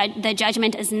the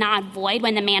judgment is not void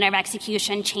when the manner of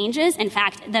execution changes. In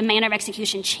fact, the manner of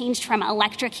execution changed from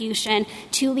electrocution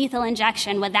to lethal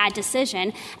injection with that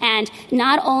decision. And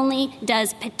not only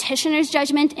does petitioner's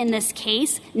judgment in this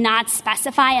case not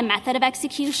specify a method of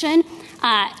execution,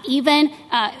 even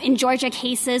in Georgia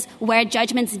cases where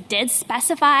judgments did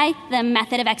specify the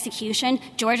method of execution,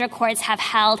 Georgia courts have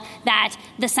held that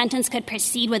the sentence could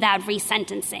proceed without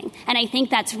resentencing. And I think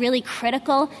that's really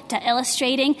critical to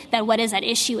illustrating that what is at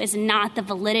issue is not the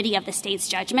validity of the state's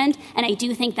judgment. And I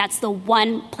do think that's the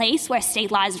one place where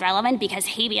state law is relevant, because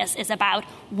habeas is about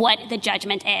what the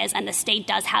judgment is, and the state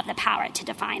does have the power to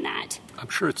define that. I'm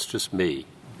sure it's just me,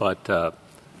 but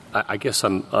I guess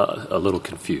I'm a little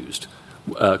confused.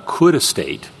 Could a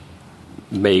state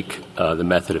make the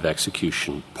method of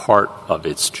execution part of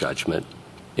its judgment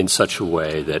in such a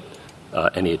way that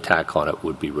any attack on it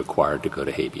would be required to go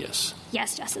to habeas?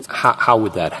 Yes, Justice. How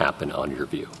would that happen on your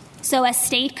view? So a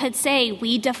state could say,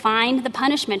 we defined the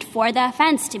punishment for the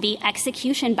offense to be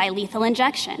execution by lethal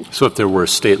injection. So if there were a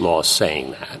state law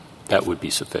saying that, that would be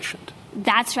sufficient?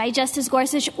 That's right, Justice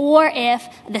Gorsuch. Or if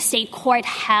the state court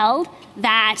held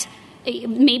that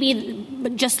maybe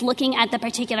just looking at the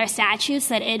particular statutes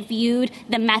that it viewed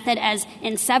the method as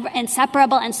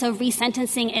inseparable, and so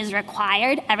resentencing is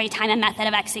required every time a method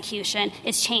of execution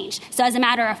is changed. So as a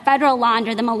matter of federal law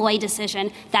under the Malloy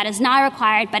decision, that is not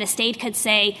required, but a state could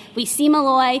say, we see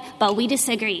Malloy, but we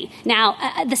disagree. Now,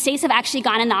 the states have actually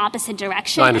gone in the opposite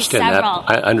direction. I understand that.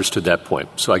 I understood that point.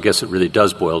 So I guess it really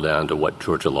does boil down to what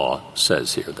Georgia law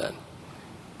says here then.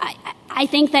 I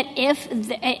think that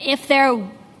if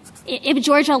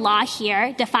Georgia law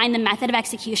here defined the method of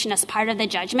execution as part of the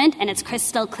judgment, and it's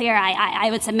crystal clear, I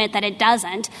would submit that it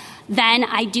doesn't, then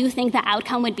I do think the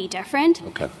outcome would be different.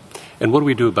 Okay. And what do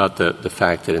we do about the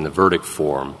fact that in the verdict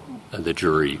form, the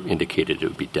jury indicated it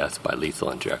would be death by lethal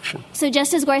injection? So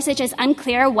Justice Gorsuch, is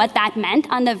unclear what that meant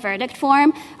on the verdict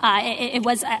form. It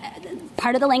was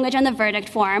part of the language on the verdict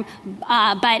form,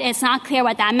 but it's not clear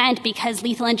what that meant because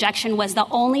lethal injection was the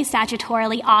only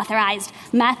statutorily authorized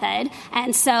method.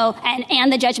 And so,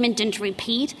 and the judgment didn't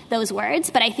repeat those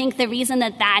words. But I think the reason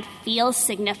that that feels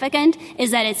significant is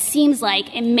that it seems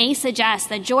like it may suggest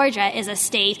that Georgia is a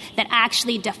state that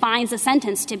actually defines a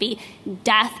sentence to be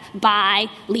death by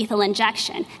lethal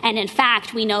injection. And in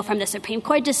fact, we know from the Supreme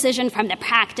Court decision, from the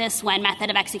practice when method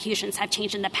of executions have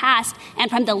changed in the past, and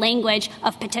from the language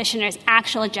of petitioner's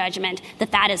actual judgment,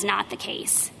 that that is not the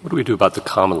case. What do we do about the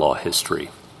common law history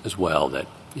as well, that,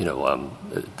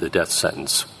 the death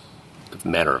sentence, the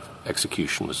manner of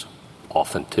execution was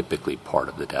often typically part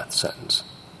of the death sentence?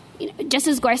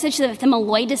 Justice Gorsuch, the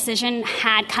Malloy decision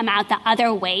had come out the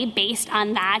other way based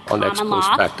on that common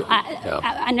law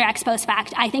under ex post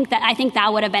facto. I think that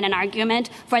would have been an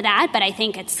argument for that, but I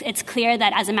think it's clear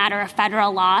that as a matter of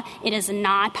federal law, it is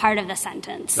not part of the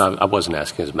sentence. I wasn't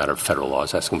asking as a matter of federal law. I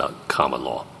was asking about common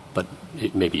law, but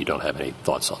maybe you don't have any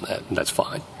thoughts on that, and that's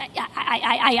fine.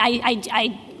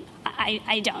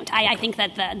 I don't. I think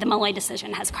that the Malloy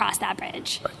decision has crossed that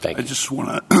bridge. Right, thank you. I just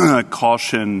want to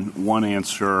caution one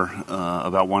answer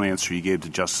about one answer you gave to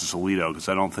Justice Alito, because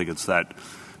I don't think it's that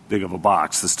big of a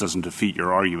box. This doesn't defeat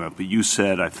your argument. But you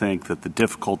said, I think, that the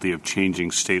difficulty of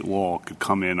changing state law could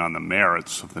come in on the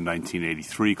merits of the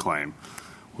 1983 claim.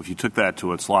 Well, if you took that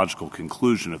to its logical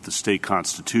conclusion, if the state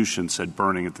constitution said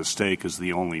burning at the stake is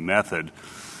the only method,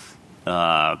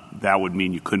 that would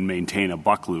mean you couldn't maintain a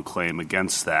Bucklew claim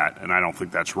against that. And I don't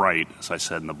think that's right, as I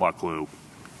said in the Bucklew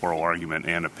oral argument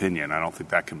and opinion. I don't think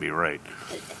that can be right.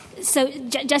 So,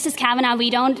 Justice Kavanaugh, we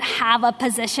don't have a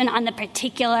position on the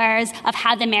particulars of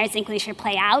how the merits inquiry should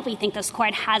play out. We think this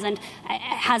court hasn't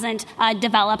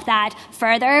developed that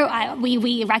further.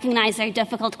 We recognize there are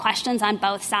difficult questions on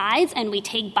both sides, and we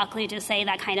take Buckley to say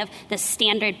that kind of the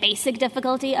standard basic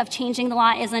difficulty of changing the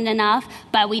law isn't enough,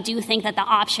 but we do think that the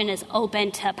option is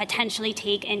open to potentially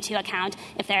take into account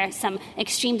if there are some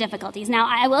extreme difficulties. Now,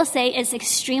 I will say it's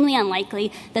extremely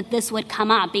unlikely that this would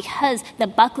come up because the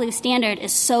Buckley standard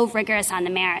is so rigorous on the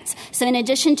merits. So in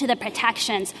addition to the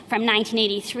protections from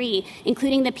 1983,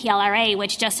 including the PLRA,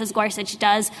 which Justice Gorsuch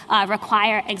does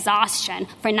require exhaustion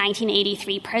for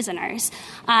 1983 prisoners,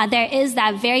 there is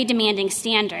that very demanding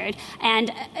standard.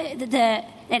 And the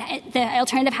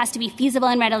alternative has to be feasible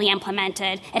and readily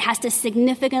implemented. It has to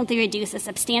significantly reduce a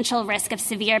substantial risk of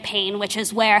severe pain, which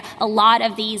is where a lot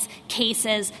of these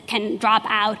cases can drop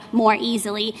out more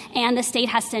easily. And the state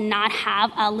has to not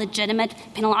have a legitimate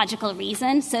penological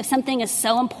reason. So if something is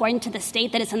so important to the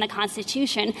state that it's in the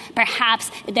Constitution,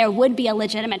 perhaps there would be a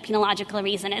legitimate penological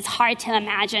reason. It's hard to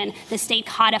imagine the state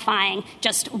codifying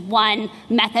just one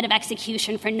method of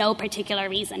execution for no particular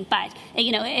reason. But,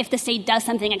 if the state does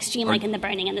something extreme like in the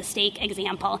burning and the stake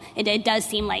example, it does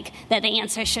seem like that the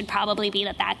answer should probably be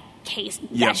that case.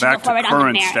 Yeah, back to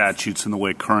current statutes and the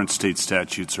way current state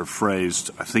statutes are phrased.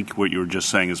 I think what you were just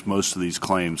saying is most of these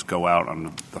claims go out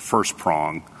on the first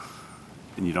prong,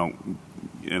 and you don't.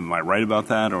 Am I right about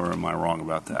that, or am I wrong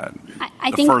about that?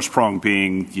 I the think first prong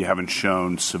being you haven't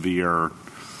shown severe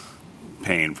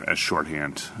pain as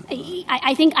shorthand.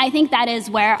 I think that is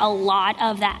where a lot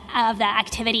of the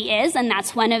activity is, and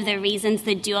that's one of the reasons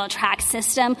the dual track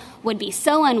system would be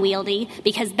so unwieldy,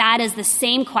 because that is the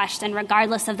same question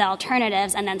regardless of the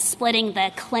alternatives, and then splitting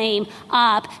the claim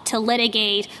up to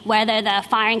litigate whether the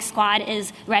firing squad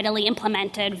is readily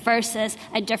implemented versus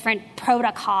a different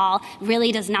protocol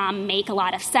really does not make a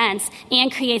lot of sense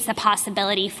and creates the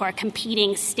possibility for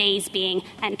competing stays being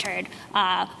entered,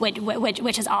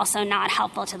 which is also not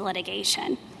helpful to the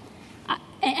litigation.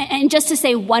 And just to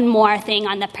say one more thing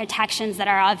on the protections that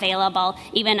are available,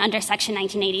 even under Section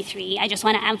 1983, I just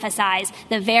want to emphasize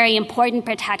the very important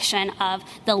protection of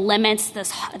the limits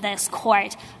this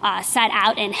court set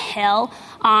out in Hill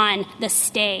on the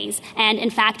stays. And in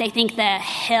fact, I think the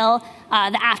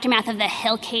aftermath of the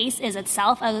Hill case is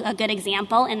itself a good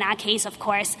example. In that case, of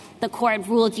course, the court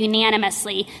ruled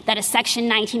unanimously that a Section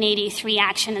 1983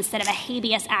 action instead of a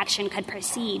habeas action could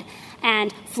proceed.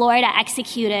 And Florida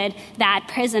executed that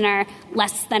prisoner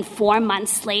less than 4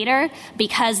 months later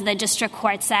because the district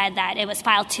court said that it was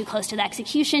filed too close to the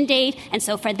execution date. And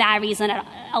so for that reason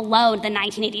alone, the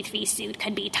 1983 suit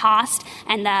could be tossed.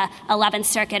 And the 11th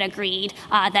Circuit agreed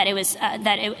that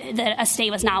a stay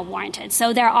was not warranted.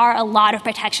 So there are a lot of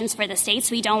protections for the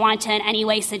states. We don't want to in any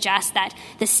way suggest that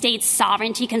the state's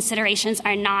sovereignty considerations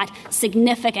are not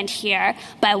significant here.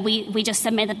 But we just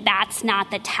submit that that's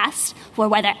not the test for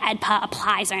whether AEDPA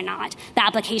applies or not. The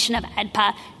application of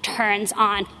AEDPA turns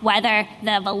on whether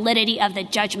the validity of the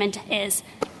judgment is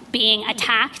being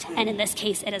attacked, and in this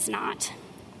case, it is not.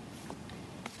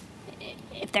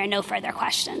 if there are no further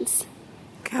questions.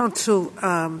 Counsel,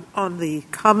 on the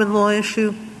common law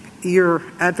issue, your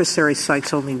adversary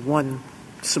cites only one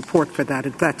support for that,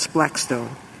 and that's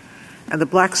Blackstone. And the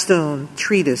Blackstone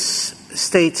treatise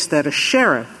states that a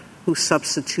sheriff who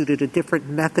substituted a different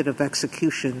method of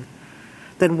execution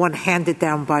than one handed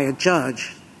down by a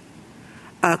judge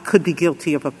could be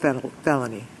guilty of a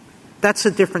felony. That's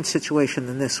a different situation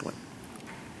than this one.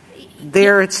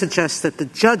 There it suggests that the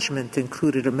judgment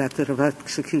included a method of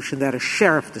execution that a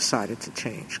sheriff decided to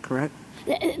change, correct?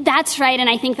 That's right, and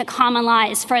I think the common law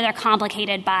is further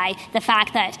complicated by the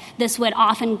fact that this would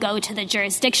often go to the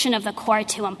jurisdiction of the court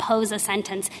to impose a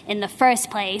sentence in the first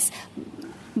place.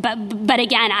 But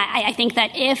again, I think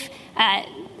that if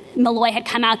Malloy had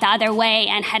come out the other way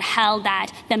and had held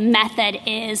that the method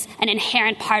is an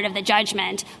inherent part of the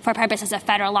judgment for purposes of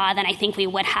federal law, then I think we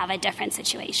would have a different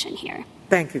situation here.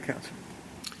 Thank you, counsel.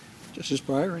 Justice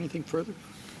Breyer, anything further?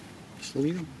 Ms.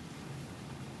 Levy?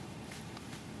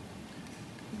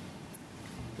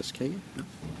 Ms. Kagan? No?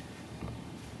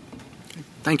 Okay.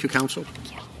 Thank you, counsel.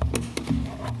 Thank you.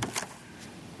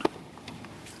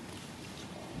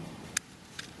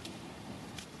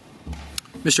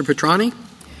 Mr. Petrani?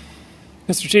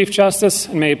 Mr. Chief Justice,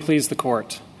 and may it please the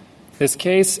Court, this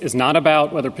case is not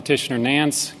about whether Petitioner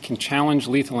Nance can challenge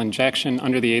lethal injection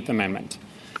under the Eighth Amendment.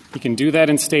 He can do that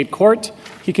in state court.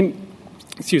 He can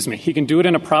do it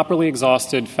in a properly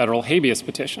exhausted federal habeas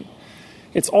petition.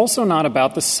 It's also not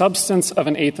about the substance of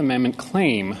an Eighth Amendment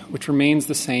claim, which remains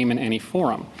the same in any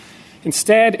forum.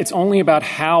 Instead, it's only about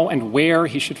how and where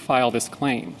he should file this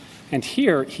claim. And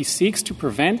here, he seeks to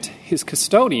prevent his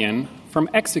custodian from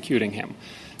executing him.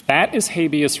 That is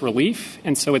habeas relief,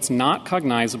 and so it's not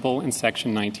cognizable in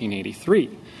Section 1983.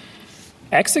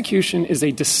 Execution is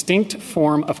a distinct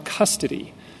form of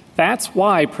custody. That's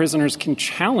why prisoners can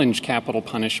challenge capital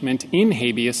punishment in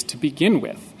habeas to begin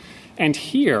with. And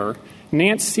here,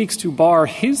 Nance seeks to bar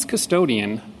his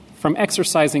custodian from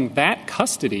exercising that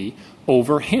custody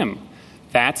over him.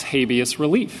 That's habeas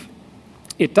relief.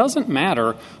 It doesn't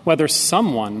matter whether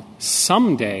someone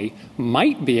someday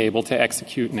might be able to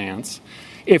execute Nance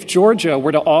if Georgia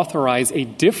were to authorize a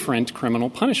different criminal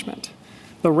punishment.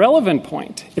 The relevant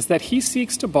point is that he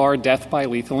seeks to bar death by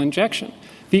lethal injection,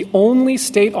 the only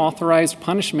state-authorized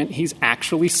punishment he's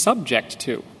actually subject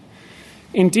to.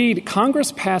 Indeed,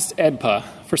 Congress passed AEDPA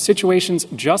for situations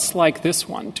just like this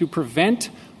one to prevent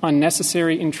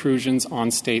unnecessary intrusions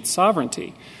on state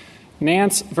sovereignty.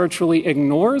 Nance virtually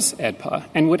ignores AEDPA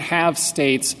and would have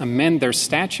states amend their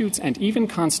statutes and even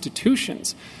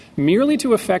constitutions merely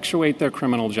to effectuate their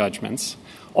criminal judgments,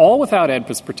 all without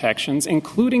AEDPA's protections,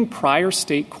 including prior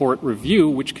state court review,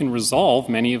 which can resolve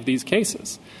many of these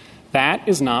cases. That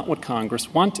is not what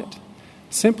Congress wanted.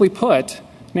 Simply put,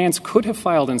 Nance could have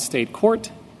filed in state court.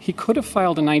 He could have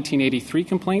filed a 1983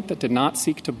 complaint that did not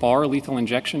seek to bar lethal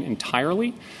injection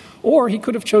entirely, or he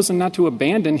could have chosen not to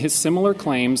abandon his similar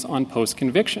claims on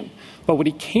post-conviction. But what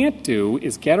he can't do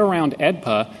is get around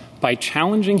AEDPA by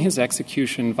challenging his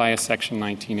execution via Section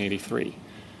 1983.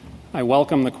 I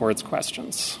welcome the Court's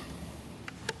questions.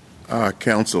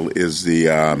 Counsel, is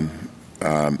the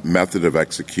method of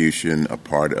execution a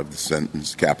part of the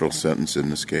sentence, capital sentence in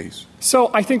this case? So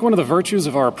I think one of the virtues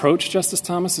of our approach, Justice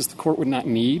Thomas, is the Court would not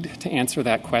need to answer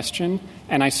that question.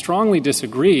 And I strongly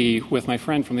disagree with my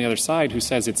friend from the other side who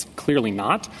says it's clearly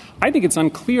not. I think it's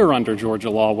unclear under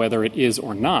Georgia law whether it is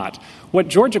or not. What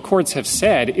Georgia courts have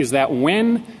said is that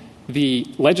when the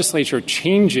legislature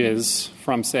changes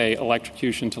from, say,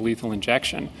 electrocution to lethal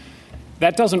injection,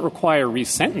 that doesn't require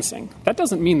resentencing. That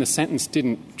doesn't mean the sentence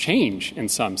didn't change in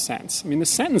some sense. I mean, the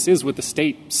sentence is what the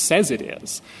state says it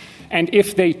is. And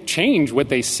if they change what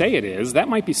they say it is, that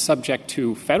might be subject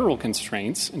to federal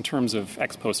constraints in terms of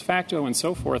ex post facto and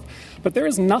so forth. But there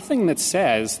is nothing that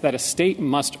says that a state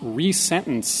must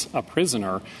resentence a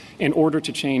prisoner in order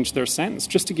to change their sentence.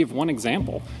 Just to give one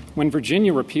example, when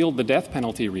Virginia repealed the death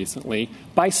penalty recently,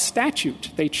 by statute,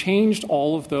 they changed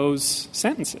all of those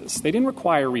sentences. They didn't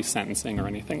require resentencing or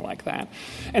anything like that.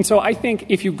 And so I think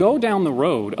if you go down the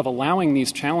road of allowing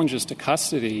these challenges to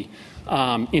custody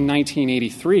in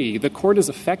 1983, the Court is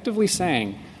effectively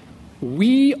saying,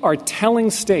 we are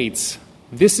telling states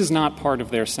this is not part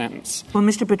of their sentence. Well,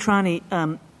 Mr.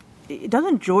 Petrani,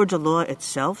 doesn't Georgia law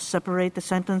itself separate the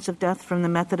sentence of death from the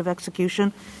method of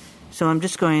execution? So I'm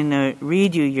just going to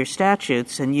read you your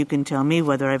statutes, and you can tell me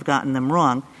whether I've gotten them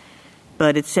wrong.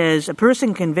 But it says, a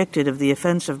person convicted of the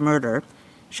offense of murder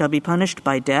shall be punished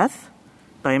by death,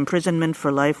 by imprisonment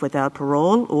for life without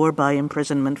parole, or by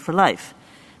imprisonment for life.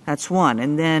 That's one.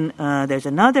 And then there's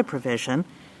another provision,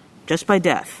 just by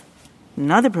death.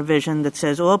 another provision that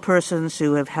says all persons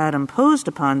who have had imposed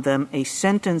upon them a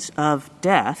sentence of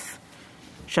death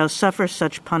shall suffer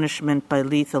such punishment by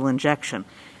lethal injection.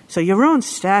 So your own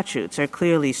statutes are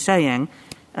clearly saying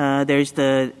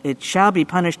it shall be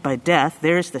punished by death.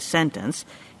 There's the sentence.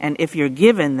 And if you're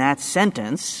given that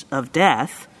sentence of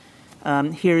death,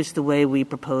 here's the way we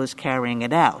propose carrying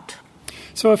it out.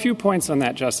 So a few points on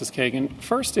that, Justice Kagan.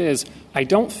 First is, I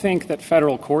don't think that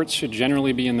federal courts should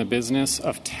generally be in the business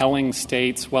of telling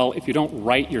states, well, if you don't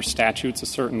write your statutes a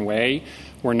certain way,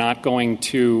 we're not going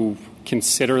to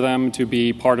consider them to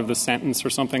be part of the sentence or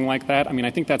something like that. I mean,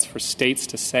 I think that's for states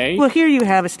to say. Well, here you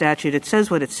have a statute. It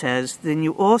says what it says. Then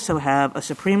you also have a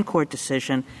Supreme Court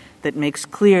decision that makes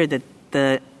clear that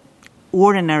the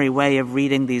ordinary way of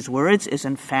reading these words is,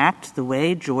 in fact, the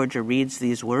way Georgia reads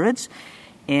these words.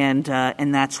 And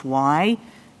that's why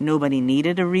nobody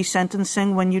needed a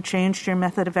resentencing when you changed your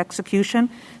method of execution.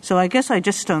 So I guess I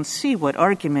just don't see what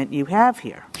argument you have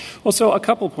here. Well, so a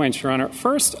couple points, Your Honor.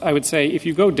 First, I would say if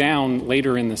you go down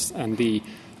later in the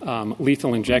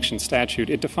lethal injection statute,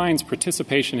 it defines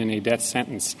participation in a death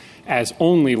sentence as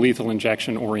only lethal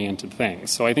injection-oriented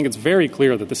things. So I think it's very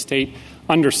clear that the state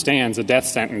understands a death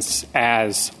sentence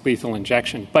as lethal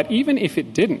injection. But even if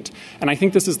it didn't, and I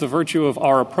think this is the virtue of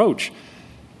our approach,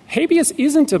 habeas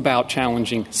isn't about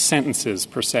challenging sentences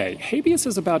per se. Habeas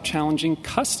is about challenging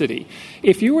custody.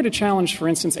 If you were to challenge, for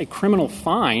instance, a criminal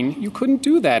fine, you couldn't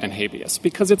do that in habeas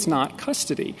because it's not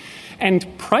custody. And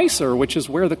Pricer, which is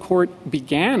where the court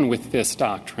began with this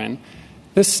doctrine,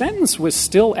 the sentence was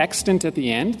still extant at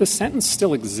the end. The sentence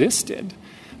still existed.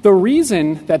 The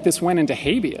reason that this went into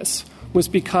habeas was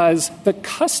because the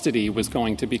custody was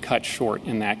going to be cut short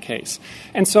in that case.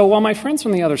 And so while my friends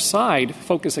from the other side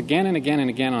focus again and again and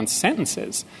again on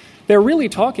sentences, they're really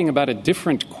talking about a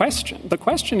different question. The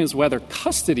question is whether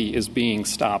custody is being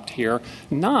stopped here,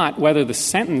 not whether the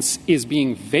sentence is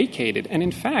being vacated. And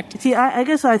in fact— See, I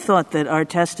guess I thought that our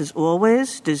test is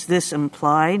always, does this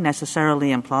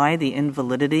necessarily imply the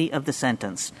invalidity of the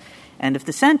sentence? And if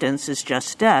the sentence is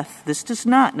just death, this does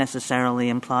not necessarily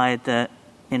imply the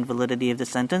invalidity of the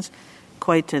sentence.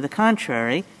 Quite to the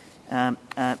contrary,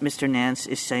 Mr. Nance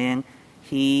is saying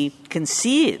he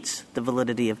concedes the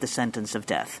validity of the sentence of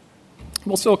death.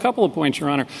 Well, so a couple of points, Your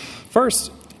Honor.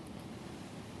 First,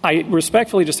 I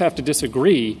respectfully just have to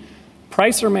disagree.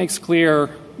 Pricer makes clear,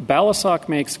 Balasag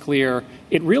makes clear,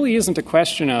 it really isn't a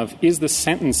question of is the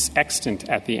sentence extant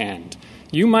at the end.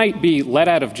 You might be let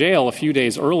out of jail a few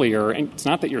days earlier, and it's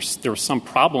not that there was some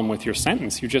problem with your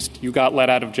sentence. You got let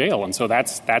out of jail, and so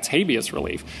that's habeas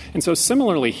relief. And so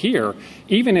similarly here,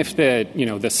 even if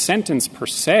the sentence per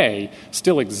se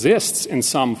still exists in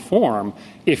some form,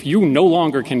 if you no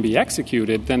longer can be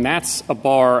executed, then that's a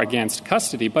bar against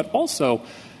custody. But also,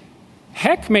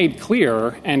 Heck made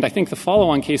clear, and I think the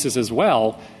follow-on cases as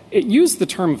well, it used the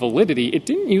term validity. It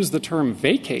didn't use the term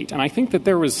vacate. And I think that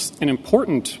there was an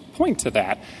important point to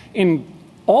that. In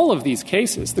all of these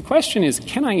cases, the question is,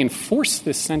 can I enforce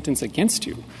this sentence against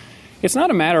you? It's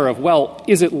not a matter of, well,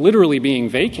 is it literally being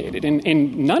vacated?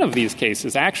 In none of these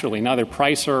cases, actually, neither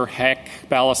Pricer, Heck,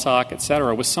 Balasag, et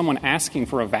cetera, was someone asking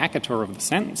for a vacatur of the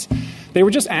sentence. They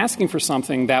were just asking for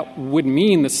something that would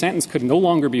mean the sentence could no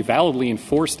longer be validly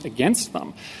enforced against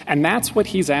them. And that's what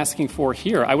he's asking for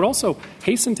here. I would also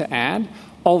hasten to add,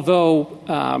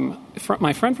 although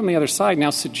my friend from the other side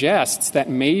now suggests that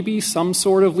maybe some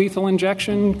sort of lethal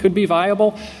injection could be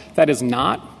viable, that is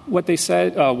not what they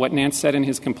said, what Nance said in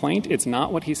his complaint. It's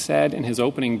not what he said in his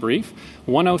opening brief.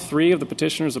 103 of the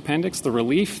petitioner's appendix, the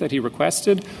relief that he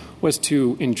requested was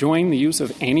to enjoin the use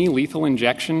of any lethal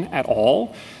injection at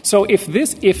all. So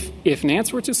if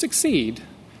Nance were to succeed,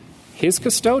 his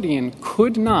custodian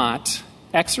could not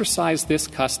exercise this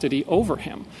custody over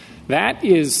him. That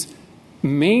is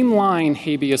mainline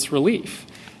habeas relief.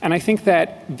 And I think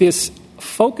that this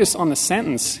focus on the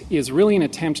sentence is really an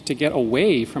attempt to get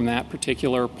away from that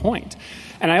particular point.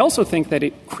 And I also think that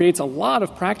it creates a lot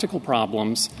of practical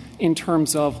problems in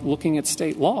terms of looking at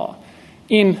state law.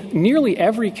 In nearly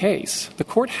every case, the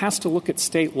court has to look at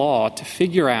state law to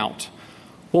figure out,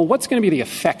 well, what's going to be the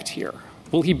effect here?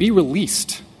 Will he be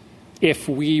released if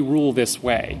we rule this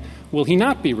way? Will he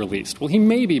not be released? Will he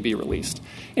maybe be released?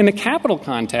 In the capital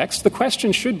context, the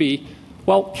question should be,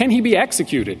 well, can he be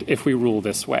executed if we rule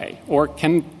this way? Or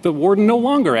can the warden no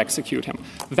longer execute him?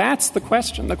 That's the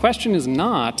question. The question is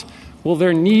not, will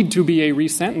there need to be a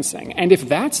resentencing? And if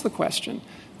that's the question,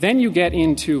 then you get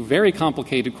into very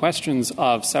complicated questions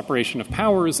of separation of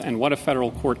powers and what a federal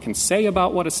court can say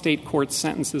about what a state court's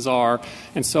sentences are,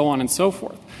 and so on and so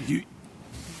forth.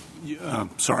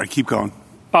 Sorry, keep going.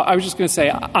 I was just going to say,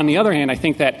 on the other hand, I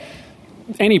think that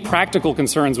any practical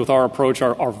concerns with our approach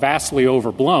are vastly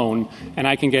overblown, and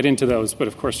I can get into those. But,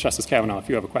 of course, Justice Kavanaugh, if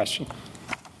you have a question.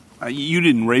 You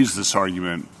didn't raise this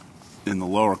argument in the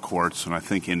lower courts, and I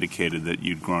think indicated that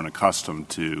you'd grown accustomed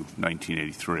to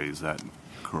 1983. Is that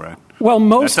correct? Well,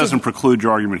 that doesn't preclude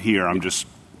your argument here.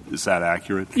 Is that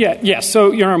accurate? Yeah.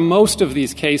 So, most of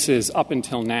these cases up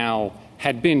until now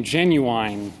had been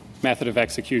genuine method of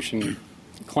execution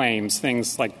claims,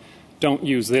 things like don't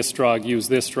use this drug, use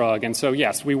this drug. And so,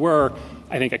 yes, we were,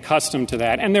 I think, accustomed to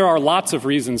that. And there are lots of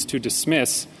reasons to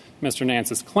dismiss Mr.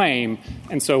 Nance's claim,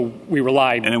 and so we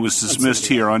relied. And it was dismissed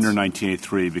here under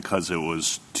 1983 because it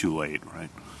was too late, right?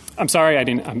 I'm sorry, I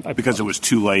didn't. Because it was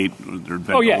too late. There'd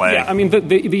been delay. Yeah. I mean,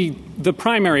 the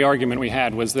primary argument we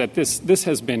had was that this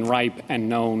has been ripe and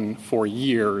known for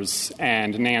years,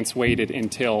 and Nance waited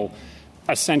until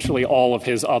essentially all of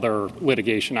his other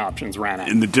litigation options ran out.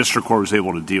 And the district court was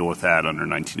able to deal with that under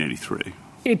 1983.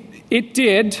 It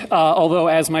did, although,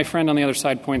 as my friend on the other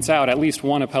side points out, at least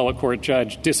one appellate court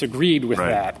judge disagreed with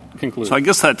that conclusion. So I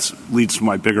guess that leads to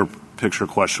my bigger picture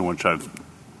question, which I've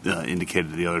indicated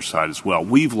to the other side as well.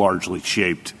 We've largely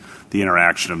shaped the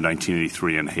interaction of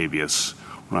 1983 and habeas.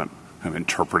 We're not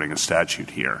interpreting a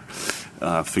statute here,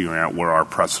 figuring out where our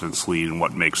precedents lead and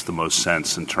what makes the most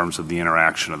sense in terms of the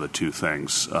interaction of the two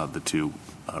things, the two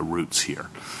routes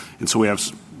here. And so we have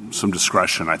some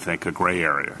discretion, I think, a gray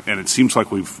area. And it seems like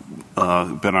we've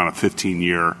been on a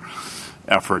 15-year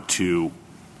effort to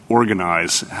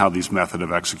organize how these method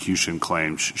of execution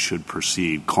claims should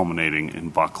proceed, culminating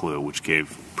in Bucklew, which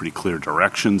gave pretty clear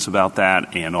directions about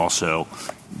that and also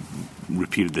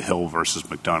repeated the Hill versus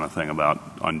McDonough thing about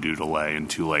undue delay and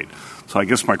too late. So I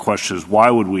guess my question is,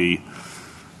 why would we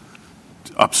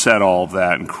upset all of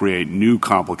that and create new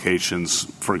complications,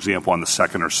 for example, on the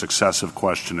second or successive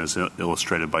question as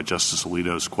illustrated by Justice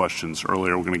Alito's questions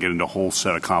earlier? We're going to get into a whole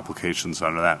set of complications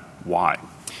under that. Why?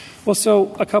 Well,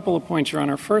 so a couple of points, Your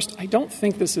Honor. First, I don't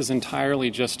think this is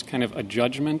entirely just kind of a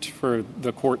judgment for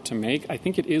the court to make. I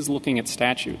think it is looking at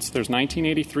statutes. There's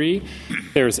 1983,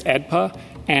 there's AEDPA,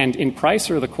 and in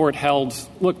Pricer, the court held,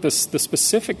 look, the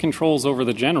specific controls over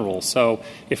the general. So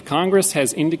if Congress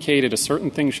has indicated a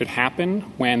certain thing should happen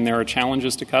when there are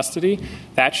challenges to custody,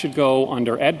 that should go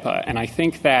under AEDPA. And I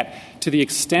think that to the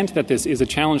extent that this is a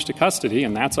challenge to custody,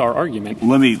 and that's our argument.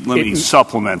 Let me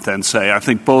supplement then, say I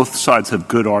think both sides have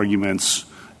good arguments,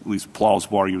 at least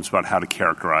plausible arguments, about how to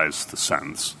characterize the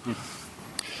sentence.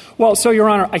 Well, so, Your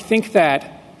Honor, I think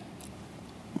that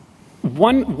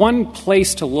one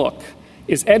place to look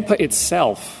is AEDPA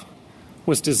itself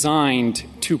was designed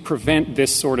to prevent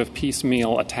this sort of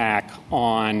piecemeal attack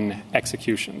on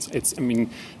executions.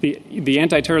 The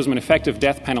Anti-Terrorism and Effective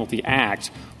Death Penalty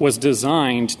Act was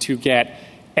designed to get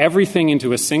everything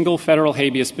into a single federal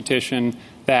habeas petition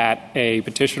that a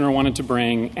petitioner wanted to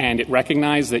bring, and it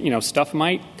recognized that, stuff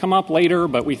might come up later,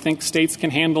 but we think states can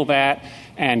handle that,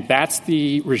 and that's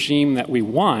the regime that we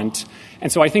want.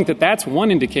 And so I think that that's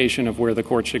one indication of where the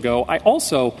court should go. I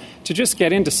also, to just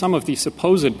get into some of the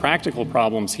supposed practical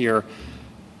problems here,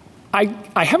 I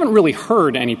haven't really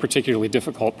heard any particularly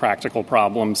difficult practical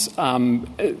problems.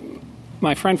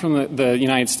 My friend from the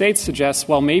United States suggests,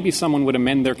 well, maybe someone would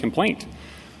amend their complaint.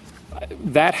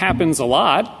 That happens a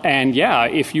lot, and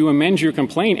if you amend your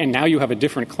complaint and now you have a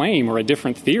different claim or a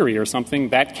different theory or something,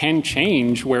 that can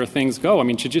change where things go. I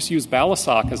mean, to just use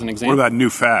Balasag as an example. What about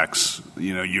new facts?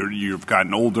 You've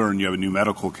gotten older and you have a new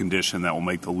medical condition that will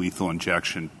make the lethal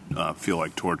injection feel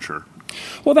like torture.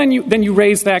 Well, then you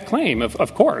raise that claim,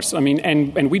 of course. I mean,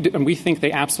 and we think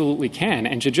they absolutely can.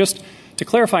 And to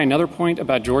clarify another point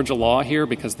about Georgia law here,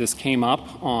 because this came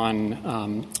up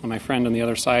on my friend on the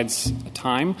other side's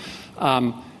time,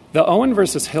 the Owen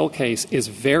versus Hill case is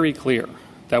very clear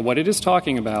that what it is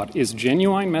talking about is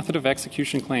genuine method of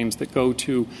execution claims that go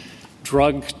to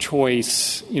drug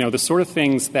choice, the sort of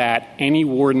things that any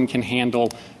warden can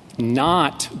handle,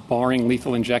 not barring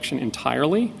lethal injection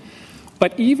entirely.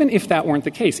 But even if that weren't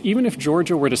the case, even if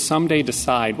Georgia were to someday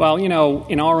decide, well,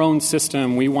 in our own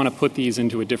system, we want to put these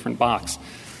into a different box,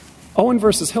 Owen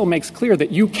versus Hill makes clear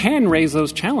that you can raise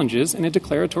those challenges in a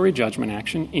declaratory judgment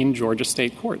action in Georgia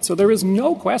state court. So there is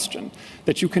no question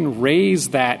that you can raise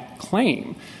that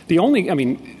claim.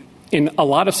 In a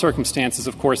lot of circumstances,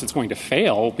 of course, it's going to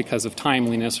fail because of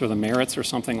timeliness or the merits or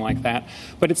something like that.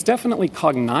 But it's definitely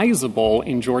cognizable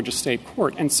in Georgia state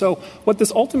court. And so what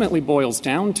this ultimately boils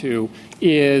down to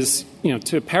is,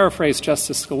 to paraphrase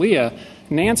Justice Scalia,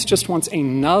 Nance just wants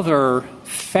another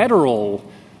federal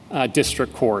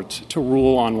district court to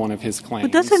rule on one of his claims.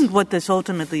 But doesn't what this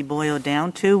ultimately boil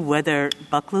down to whether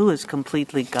Bucklew is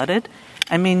completely gutted?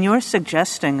 I mean, you're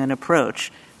suggesting an approach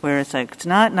where it's like, it's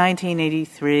not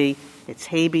 1983, it's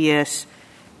habeas.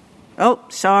 Oh,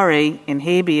 sorry, in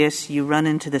habeas, you run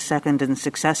into the second and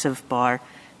successive bar.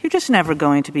 You're just never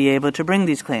going to be able to bring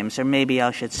these claims, or maybe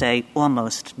I should say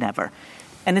almost never.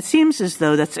 And it seems as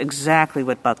though that's exactly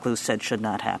what Bucklew said should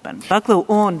not happen. Bucklew,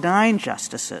 all 9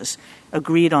 justices,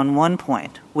 agreed on one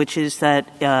point, which is that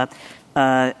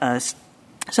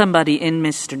somebody in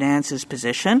Mr. Nance's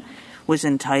position was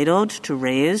entitled to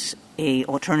raise a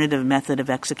alternative method of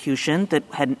execution that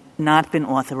had not been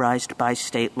authorized by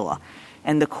state law.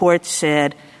 And the court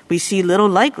said, we see little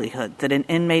likelihood that an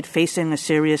inmate facing a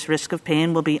serious risk of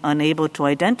pain will be unable to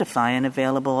identify an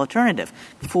available alternative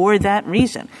for that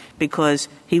reason, because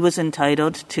he was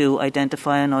entitled to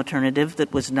identify an alternative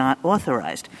that was not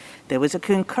authorized. There was a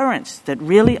concurrence that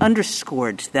really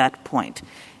underscored that point.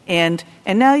 And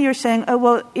now you're saying, oh,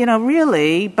 well,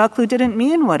 really, Bucklew didn't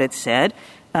mean what it said,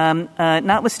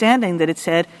 notwithstanding that it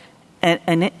said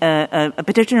a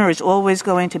petitioner is always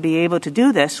going to be able to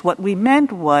do this. What we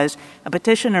meant was a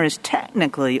petitioner is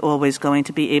technically always going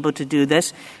to be able to do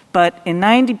this, but in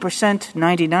 90%,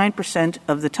 99%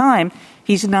 of the time,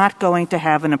 he's not going to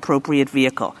have an appropriate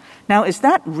vehicle. Now, is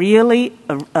that really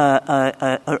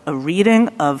a reading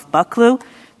of Bucklew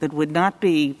that would not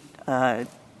be,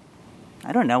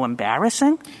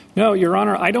 embarrassing? No, Your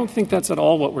Honor, I don't think that's at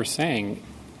all what we're saying.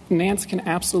 Nance can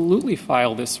absolutely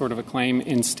file this sort of a claim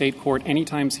in state court any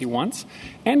times he wants.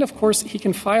 And, of course, he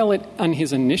can file it on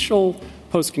his initial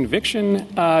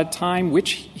post-conviction time,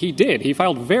 which he did. He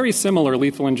filed very similar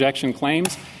lethal injection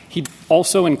claims. He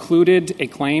also included a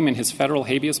claim in his federal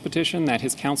habeas petition that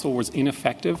his counsel was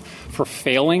ineffective for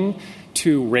failing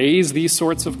to raise these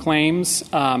sorts of claims.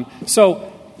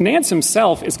 So Nance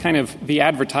himself is kind of the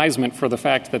advertisement for the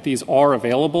fact that these are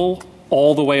available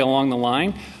all the way along the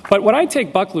line. But what I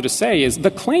take Bucklew to say is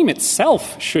the claim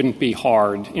itself shouldn't be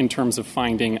hard in terms of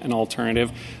finding an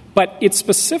alternative, but it's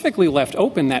specifically left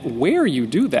open that where you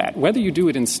do that, whether you do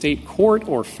it in state court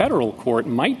or federal court,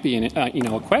 might be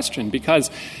a question,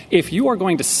 because if you are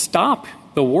going to stop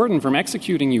the warden from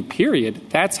executing you, period,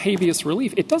 that's habeas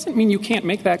relief. It doesn't mean you can't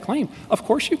make that claim. Of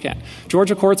course you can.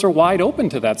 Georgia courts are wide open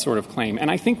to that sort of claim.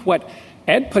 And I think what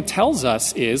AEDPA tells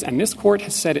us is, and this court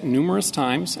has said it numerous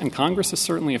times, and Congress has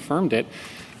certainly affirmed it,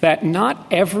 that not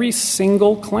every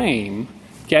single claim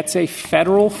gets a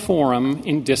federal forum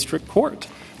in district court.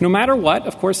 No matter what,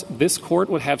 of course, this court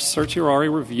would have certiorari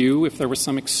review if there was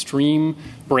some extreme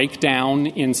breakdown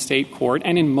in state court.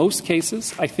 And in most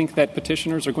cases, I think that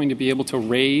petitioners are going to be able to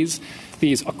raise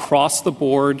these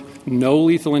across-the-board, no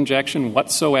lethal injection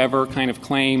whatsoever kind of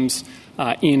claims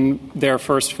in their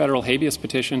first federal habeas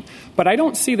petition. But I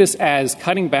don't see this as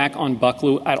cutting back on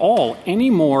Bucklew at all, any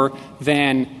more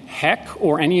than Heck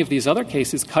or any of these other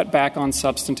cases cut back on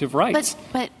substantive rights.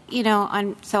 But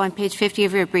on page 50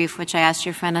 of your brief, which I asked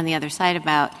your friend on the other side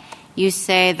about, you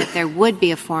say that there would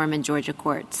be a forum in Georgia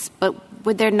courts. But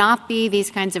would there not be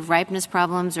these kinds of ripeness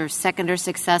problems or second or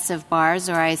successive bars?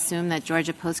 Or I assume that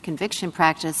Georgia post-conviction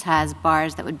practice has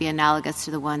bars that would be analogous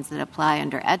to the ones that apply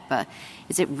under AEDPA.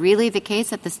 Is it really the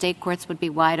case that the state courts would be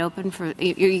wide open for –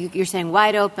 you're saying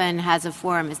wide open has a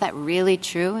forum. Is that really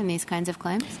true in these kinds of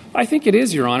claims? I think it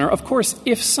is, Your Honor. Of course,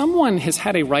 if someone has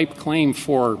had a ripe claim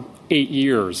for 8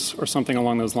 years or something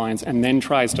along those lines and then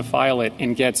tries to file it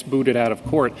and gets booted out of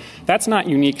court, that's not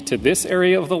unique to this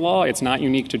area of the law. It's not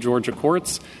unique to Georgia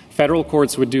courts. Federal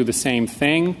courts would do the same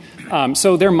thing.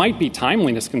 So there might be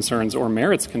timeliness concerns or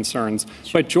merits concerns.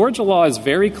 But Georgia law is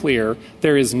very clear.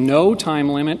 There is no time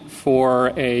limit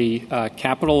for a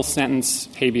capital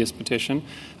sentence habeas petition.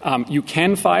 You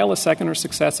can file a second or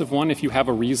successive one if you have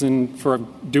a reason for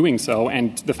doing so.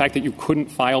 And the fact that you couldn't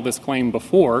file this claim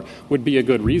before would be a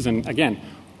good reason. Again,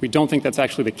 we don't think that's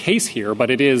actually the case here,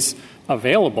 but it is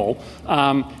available.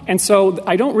 And so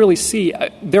I don't really see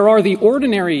there are the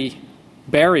ordinary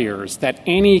barriers that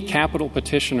any capital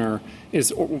petitioner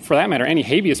is, or for that matter, any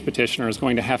habeas petitioner is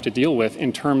going to have to deal with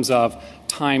in terms of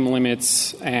time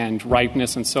limits and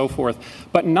ripeness and so forth.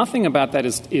 But nothing about that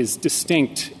is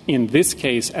distinct in this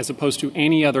case as opposed to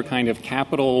any other kind of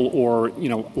capital or,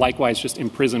 likewise just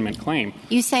imprisonment claim.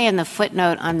 You say in the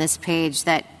footnote on this page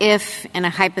that if in a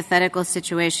hypothetical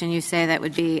situation you say that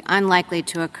would be unlikely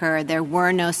to occur, there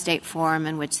were no state forum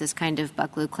in which this kind of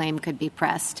Bucklew claim could be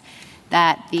pressed,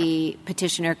 that the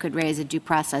petitioner could raise a due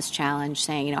process challenge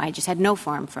saying, I just had no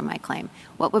forum for my claim.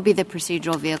 What would be the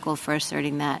procedural vehicle for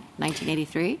asserting that?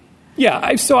 1983?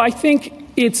 Yeah, so I think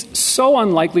it's so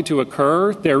unlikely to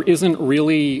occur. There isn't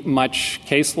really much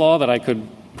case law that I could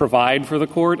provide for the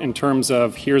court in terms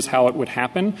of here's how it would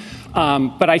happen.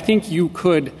 But I think you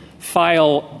could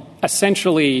file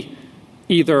essentially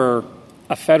either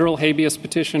a federal habeas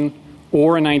petition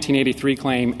or a 1983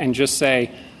 claim and just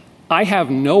say, I have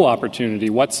no opportunity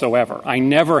whatsoever. I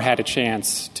never had a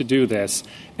chance to do this,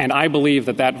 and I believe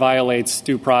that that violates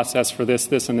due process for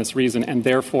this, and this reason, and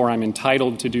therefore I'm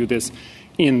entitled to do this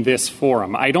in this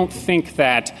forum. I don't think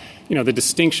that, the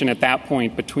distinction at that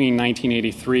point between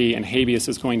 1983 and habeas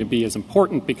is going to be as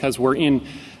important because we're in,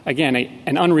 again,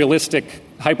 an unrealistic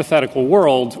hypothetical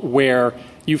world where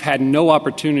you've had no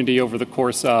opportunity over the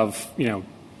course of,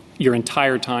 your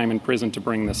entire time in prison to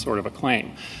bring this sort of a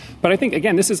claim. But I think,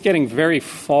 again, this is getting very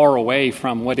far away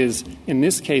from what is, in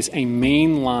this case, a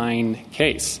mainline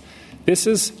case. This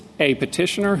is a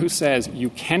petitioner who says, you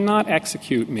cannot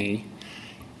execute me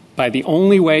by the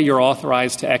only way you're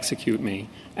authorized to execute me.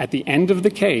 At the end of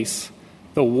the case,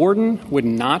 the warden would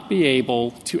not be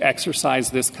able to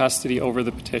exercise this custody over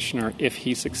the petitioner if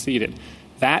he succeeded.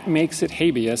 That makes it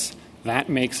habeas. That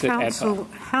makes it Counsel,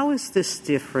 how is this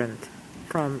different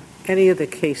from any of the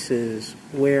cases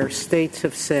where states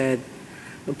have said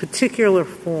a particular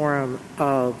form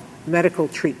of medical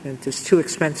treatment is too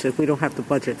expensive, we don't have the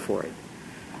budget for it?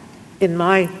 In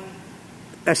my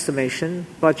estimation,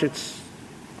 budgets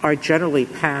are generally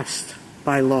passed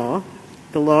by law.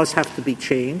 The laws have to be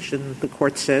changed, and the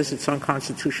court says it's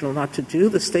unconstitutional not to do.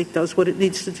 The state does what it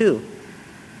needs to do.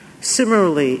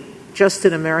 Similarly, Just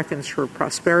in Americans for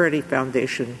Prosperity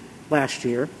Foundation last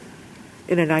year,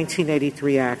 in a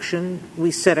 1983 action,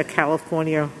 we said a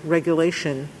California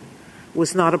regulation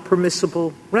was not a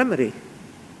permissible remedy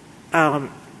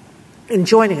in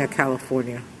joining a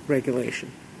California regulation.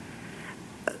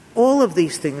 All of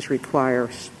these things require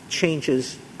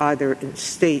changes either in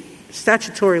state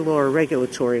statutory law or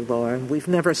regulatory law, and we've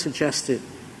never suggested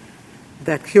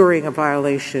that curing a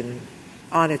violation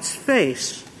on its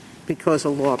face because a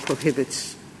law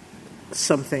prohibits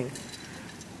something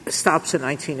stops in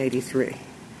 1983.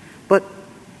 But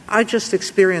I just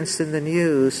experienced in the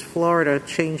news Florida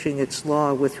changing its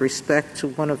law with respect to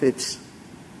one of its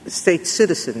state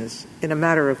citizens in a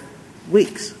matter of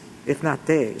weeks, if not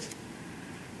days.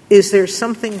 Is there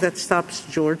something that stops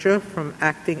Georgia from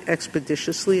acting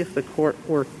expeditiously if the court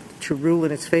were to rule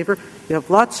in its favor? You have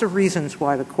lots of reasons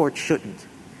why the court shouldn't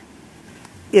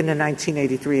in a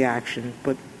 1983 action,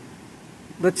 but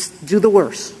let's do the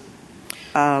worst.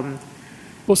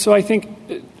 Well, so I think,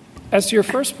 as to your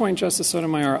first point, Justice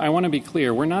Sotomayor, I want to be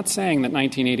clear. We're not saying that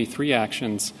 1983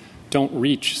 actions don't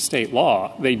reach state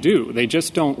law. They do. They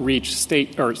just don't reach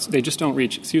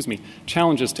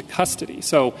challenges to custody.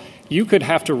 So you could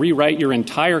have to rewrite your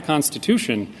entire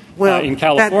Constitution in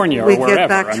California or wherever. We get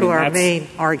back to our main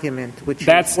argument, which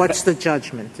is what's the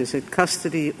judgment? Is it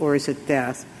custody or is it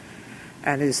death?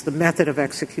 And is the method of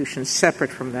execution separate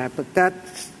from that? But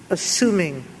that's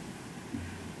assuming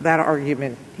that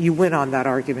argument, you win on that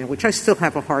argument, which I still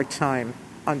have a hard time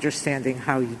understanding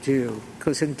how you do,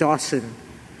 because in Dawson,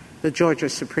 the Georgia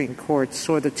Supreme Court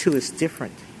saw the two as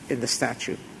different in the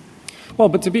statute. Well,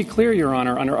 but to be clear, Your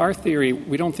Honor, under our theory,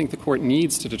 we don't think the court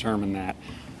needs to determine that.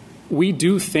 We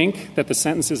do think that the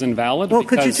sentence is invalid. Well,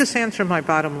 could you just answer my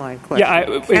bottom line question?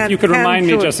 Yeah, if you could remind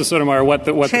me, Justice Sotomayor, what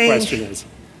the question is.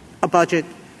 A budget,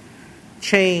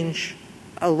 change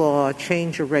a law,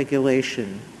 change a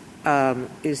regulation.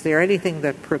 Is there anything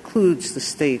that precludes the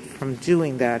state from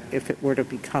doing that if it were to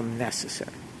become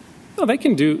necessary? No, they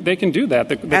can do that.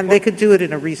 They could do it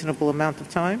in a reasonable amount of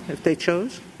time if they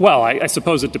chose? Well, I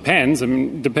suppose it depends. I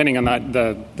mean, depending on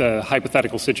the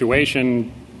hypothetical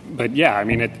situation. But, yeah, I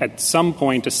mean, at some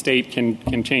point a state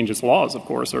can change its laws, of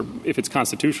course, or if it's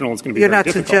constitutional, it's going to be very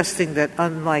difficult. You're not suggesting that,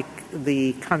 unlike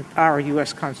our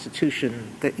U.S.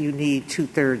 Constitution, that you need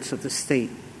two-thirds of the state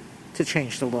to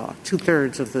change the law,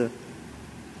 two-thirds of the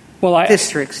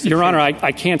districts. Your Honor,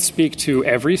 I can't speak to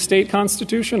every state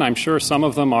constitution. I'm sure some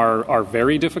of them are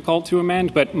very difficult to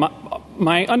amend. But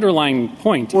my underlying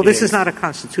point Well, this is not a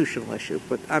constitutional issue,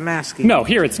 but I'm asking. No,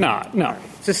 here it's not. No.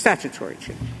 It's a statutory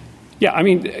change. Yeah, I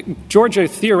mean, Georgia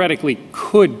theoretically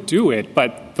could do it,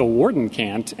 but the warden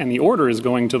can't, and the order is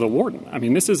going to the warden. I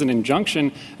mean, this is an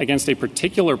injunction against a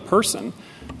particular person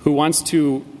who wants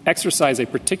to exercise a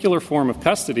particular form of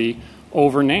custody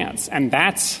over Nance, and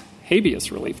that's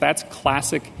habeas relief. That's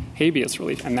classic habeas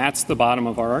relief, and that's the bottom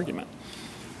of our argument.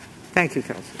 Thank you,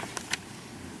 Counsel.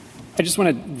 I just want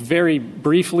to very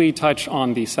briefly touch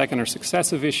on the second or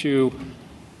successive issue.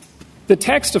 The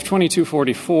text of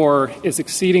 2244 is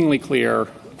exceedingly clear.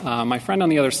 My friend on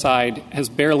the other side has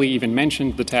barely even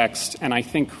mentioned the text, and I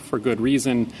think for good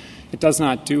reason. It does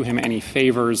not do him any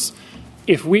favors.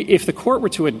 If the court were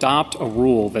to adopt a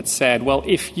rule that said, well,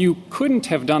 if you couldn't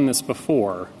have done this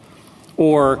before,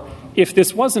 or if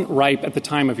this wasn't ripe at the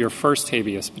time of your first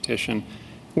habeas petition,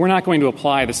 we're not going to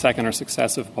apply the second or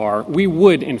successive bar. We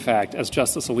would, in fact, as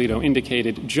Justice Alito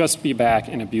indicated, just be back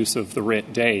in abuse of the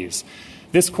writ days.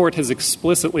 This Court has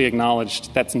explicitly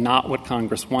acknowledged that's not what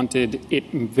Congress wanted.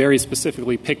 It very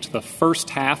specifically picked the first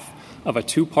half of a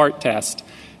two-part test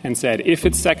and said if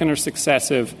it's second or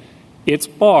successive, it's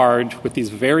barred with these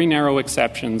very narrow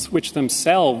exceptions, which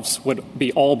themselves would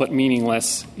be all but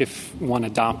meaningless if one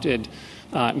adopted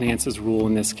Nance's rule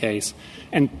in this case.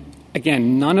 And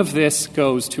again, none of this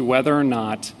goes to whether or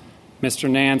not Mr.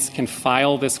 Nance can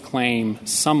file this claim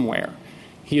somewhere.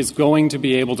 He is going to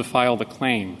be able to file the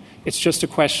claim. It's just a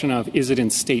question of is it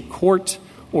in state court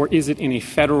or is it in a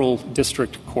federal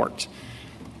district court?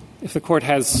 If the Court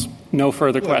has no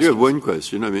further questions. You have one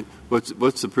question. I mean,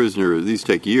 what's the prisoner, these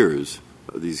take years,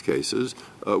 these cases,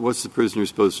 what's the prisoner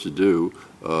supposed to do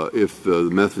if the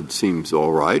method seems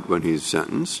all right when he's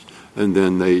sentenced, and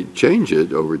then they change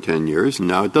it over 10 years, and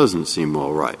now it doesn't seem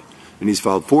all right? And he's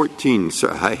filed 14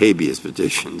 habeas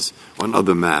petitions on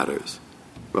other matters.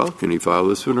 Well, can he file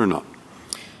this one or not?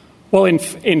 Well, in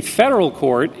federal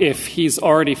court, if he's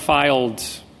already filed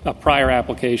a prior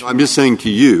application. I'm just saying to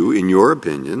you, in your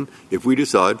opinion, if we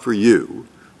decide for you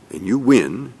and you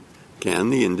win,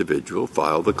 can the individual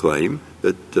file the claim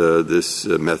that this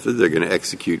method, they're going to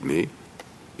execute me,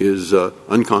 is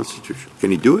unconstitutional? Can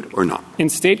he do it or not? In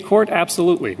state court,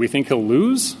 absolutely. We think he'll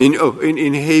lose. In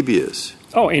habeas?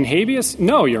 Oh, in habeas?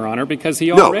 No, Your Honor, because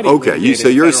he already okay. So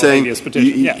you're saying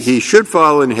yes. He should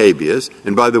file in habeas,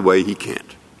 and by the way, he can't.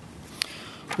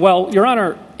 Well, Your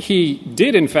Honor, he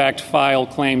did, in fact, file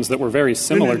claims that were very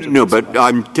similar to this. No,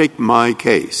 but take my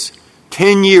case.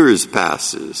 10 years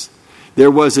passes.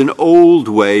 There was an old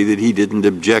way that he didn't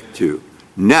object to.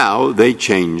 Now they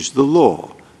changed the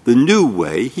law. The new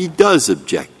way he does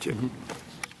object to. Mm-hmm.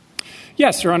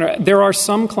 Yes, Your Honor. There are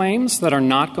some claims that are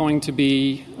not going to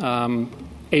be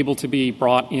able to be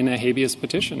brought in a habeas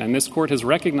petition, and this Court has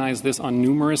recognized this on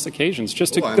numerous occasions.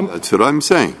 That's what I'm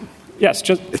saying. Yes.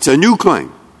 It's a new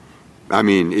claim. I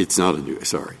mean, it's not a new,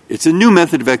 sorry. It's a new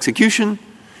method of execution.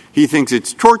 He thinks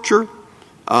it's torture,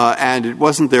 and it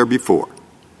wasn't there before.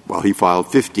 Well, he filed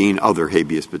 15 other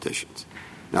habeas petitions.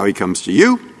 Now he comes to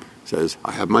you, says,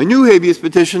 I have my new habeas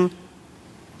petition.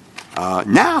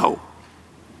 Now,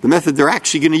 the method they're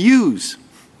actually going to use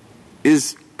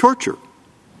is torture.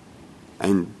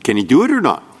 And can he do it or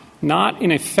not? Not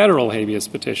in a federal habeas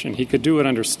petition. He could do it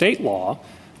under state law,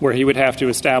 where he would have to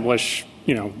establish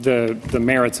the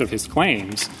merits of his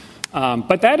claims.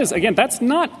 But that is, again, that's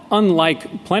not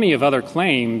unlike plenty of other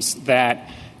claims that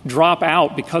drop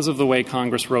out because of the way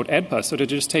Congress wrote AEDPA. So to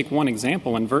just take one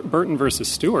example, in Burton v.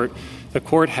 Stewart, the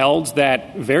Court held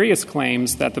that various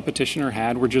claims that the petitioner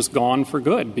had were just gone for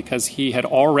good because he had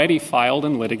already filed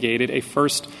and litigated a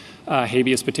first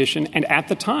habeas petition, and at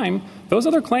the time, those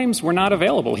other claims were not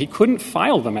available. He couldn't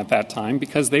file them at that time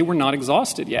because they were not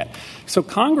exhausted yet. So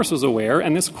Congress was aware,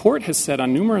 and this Court has said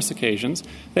on numerous occasions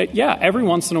that, every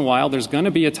once in a while there's going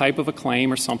to be a type of a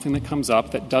claim or something that comes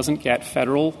up that doesn't get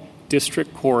federal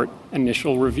district court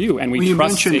initial review, and we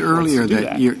trust state courts to do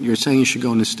that. You mentioned earlier that you're saying he should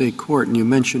go into state court, and you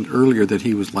mentioned earlier that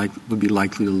he would be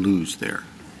likely to lose there.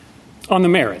 On the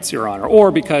merits, Your Honor,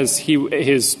 or because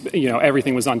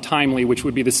everything was untimely, which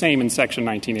would be the same in Section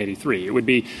 1983. It would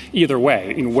be either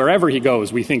way. Wherever he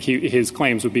goes, we think his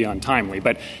claims would be untimely,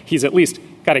 but he's at least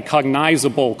got a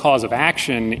cognizable cause of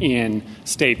action in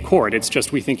state court. It's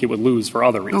just we think he would lose for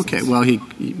other reasons. Okay, well,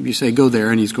 you say go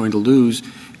there and he's going to lose,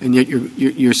 and yet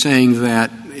you're saying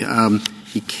that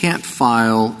he can't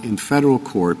file in federal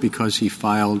court because he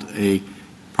filed a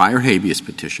prior habeas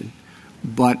petition.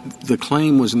 But the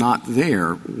claim was not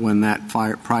there when that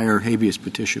prior habeas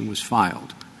petition was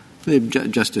filed.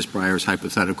 Justice Breyer's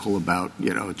hypothetical about,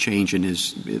 a change in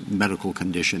his medical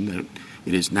condition, that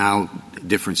it is now a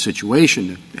different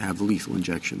situation to have the lethal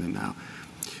injection than now.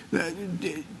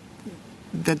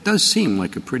 That does seem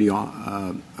like a pretty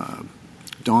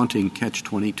daunting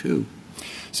catch-22.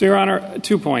 So, Your Honor,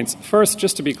 2 points. First,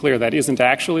 just to be clear, that isn't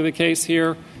actually the case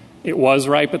here. It was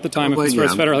ripe at the time of his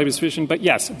first federal habeas petition. But,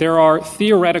 yes, there are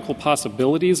theoretical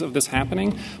possibilities of this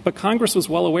happening. But Congress was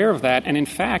well aware of that. And, in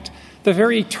fact, the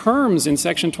very terms in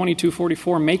Section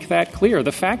 2244 make that clear.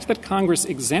 The fact that Congress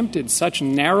exempted such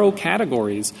narrow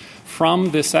categories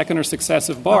from the second or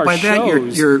successive bar by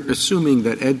shows— that, you're assuming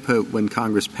that AEDPA, when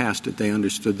Congress passed it, they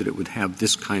understood that it would have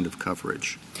this kind of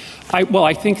coverage.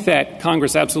 I think that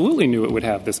Congress absolutely knew it would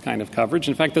have this kind of coverage.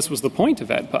 In fact, this was the point of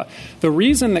AEDPA. The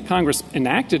reason that Congress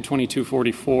enacted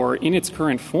 2244 in its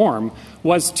current form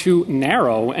was to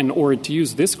narrow or to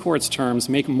use this Court's terms,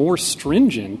 make more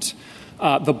stringent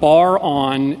the bar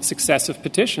on successive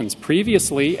petitions.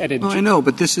 Previously, I know,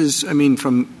 but this is,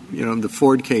 from the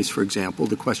Ford case, for example,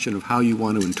 the question of how you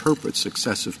want to interpret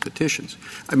successive petitions.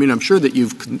 I'm sure that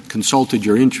you've consulted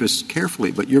your interests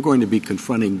carefully, but you're going to be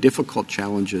confronting difficult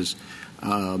challenges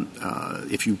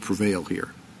if you prevail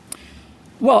here.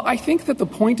 Well, I think that the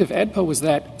point of AEDPA was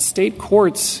that state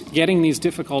courts getting these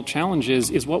difficult challenges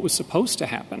is what was supposed to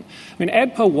happen.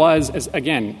 AEDPA was,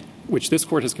 which this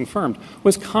court has confirmed,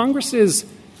 was Congress's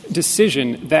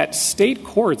decision that state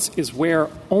courts is where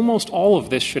almost all of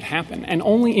this should happen, and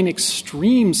only in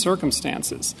extreme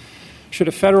circumstances should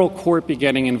a federal court be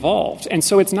getting involved. And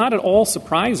so it's not at all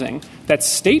surprising that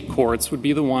state courts would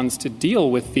be the ones to deal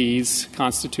with these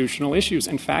constitutional issues.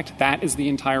 In fact, that is the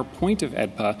entire point of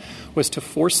AEDPA, was to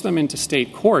force them into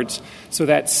state courts so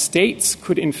that states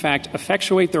could, in fact,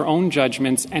 effectuate their own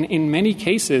judgments and, in many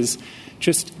cases,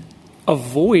 just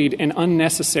avoid an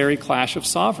unnecessary clash of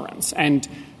sovereigns. And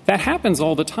that happens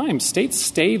all the time. States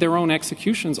stay their own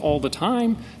executions all the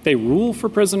time. They rule for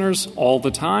prisoners all the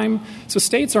time. So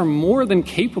states are more than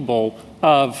capable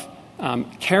of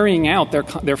carrying out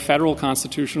their federal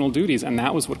constitutional duties, and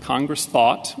that was what Congress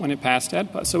thought when it passed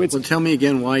AEDPA. So tell me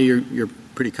again why you're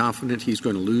pretty confident he's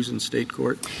going to lose in state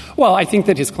court? Well, I think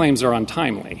that his claims are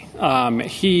untimely.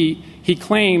 He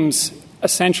claims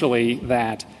essentially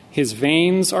that his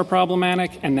veins are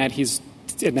problematic and that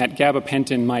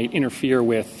gabapentin might interfere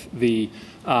with the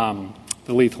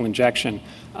lethal injection.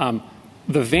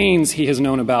 The veins he has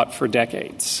known about for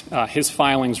decades. His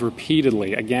filings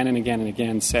repeatedly, again and again and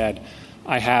again, said,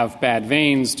 I have bad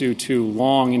veins due to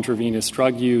long intravenous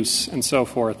drug use and so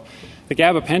forth. The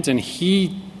gabapentin,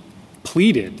 he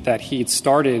pleaded that he'd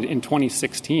started in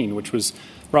 2016, which was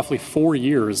roughly 4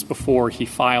 years before he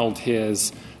filed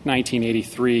his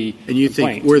 1983 And you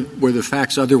complaint. think were the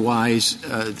facts otherwise,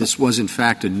 this was in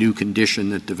fact a new condition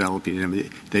that developed,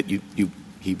 that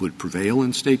he would prevail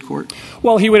in state court?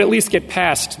 Well, he would at least get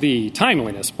past the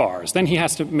timeliness bars. Then he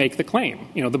has to make the claim,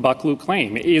 the Bucklew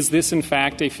claim. Is this, in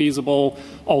fact, a feasible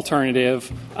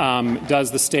alternative? Does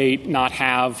the state not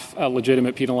have a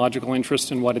legitimate penological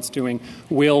interest in what it's doing?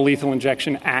 Will lethal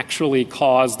injection actually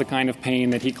cause the kind of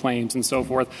pain that he claims and so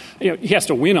forth? He has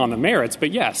to win on the merits, but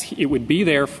yes, it would be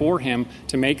there for him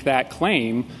to make that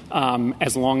claim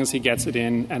as long as he gets it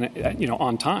in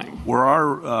on time. Were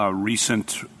our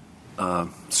recent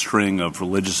string of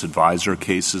religious advisor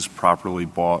cases properly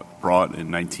brought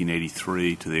in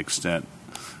 1983 to the extent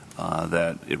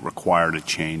that it required a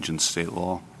change in state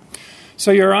law?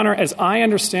 So, Your Honor, as I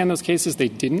understand those cases, they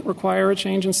didn't require a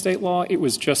change in state law. It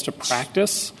was just a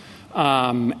practice.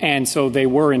 And so they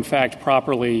were, in fact,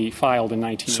 properly filed in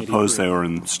 1983. Suppose they were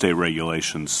in state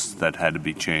regulations that had to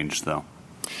be changed, though.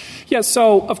 Yeah,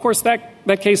 so, of course, that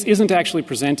case isn't actually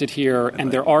presented here, and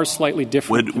there are slightly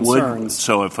different concerns.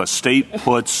 So if a state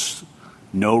puts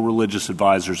no religious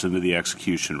advisors into the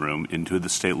execution room, into the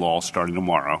state law starting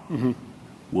tomorrow,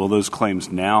 will those claims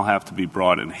now have to be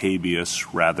brought in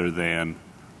habeas rather than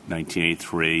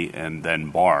 1983 and then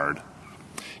barred?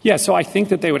 Yeah, so I think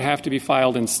that they would have to be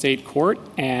filed in state court,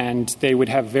 and they would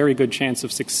have very good chance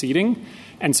of succeeding.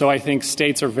 And so I think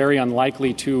states are very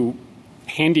unlikely to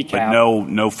handicap. But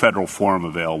no federal forum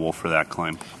available for that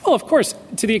claim. Well, of course,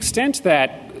 to the extent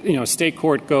that state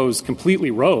court goes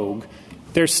completely rogue,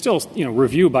 there's still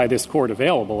review by this court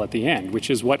available at the end, which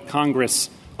is what Congress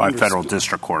by federal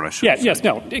district court, I should say. Yes,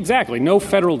 no, exactly. No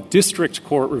federal district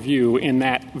court review in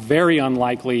that very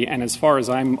unlikely, and as far as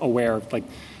I'm aware,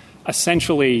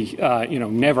 essentially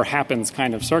never happens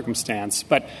kind of circumstance.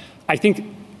 But I think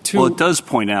well, it does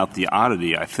point out the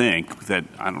oddity, I think, that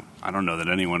I don't know that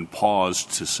anyone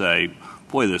paused to say,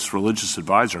 boy, this religious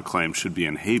advisor claim should be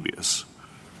in habeas.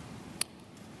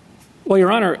 Well,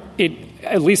 Your Honor,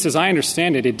 at least as I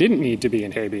understand it, it didn't need to be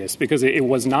in habeas because it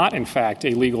was not, in fact, a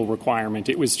legal requirement.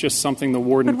 It was just something the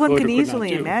warden could or could not do. But one can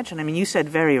easily imagine. You said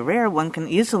very rare. One can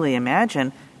easily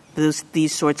imagine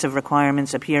these sorts of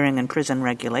requirements appearing in prison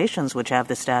regulations which have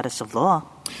the status of law.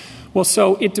 Well,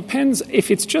 so it depends. If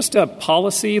it's just a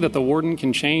policy that the warden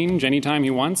can change anytime he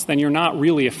wants, then you're not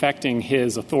really affecting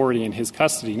his authority and his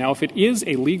custody. Now, if it is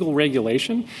a legal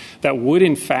regulation that would,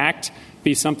 in fact,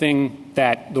 be something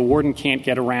that the warden can't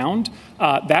get around,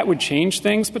 that would change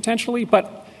things potentially.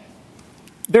 But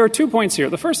there are 2 points here.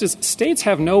 The first is states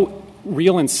have no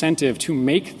real incentive to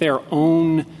make their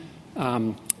own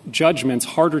judgments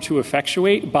harder to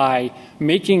effectuate by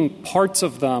making parts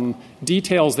of them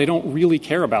details they don't really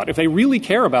care about. If they really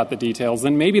care about the details,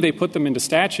 then maybe they put them into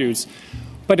statutes.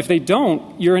 But if they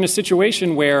don't, you're in a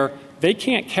situation where they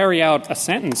can't carry out a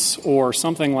sentence or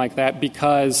something like that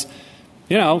because,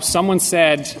 someone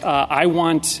said, I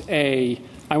want a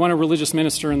I want a religious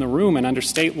minister in the room, and under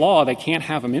state law, they can't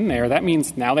have him in there. That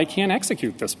means now they can't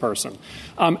execute this person.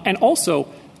 And also,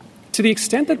 to the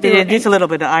extent that there is a little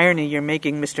bit of irony you're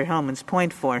making Mr. Hellman's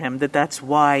point for him, that's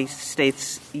why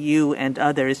states, you and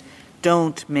others,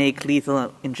 don't make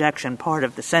lethal injection part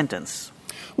of the sentence.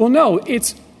 Well, no,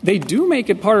 they do make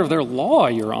it part of their law,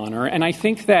 Your Honor, and I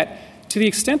think that to the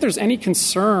extent there's any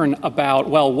concern about,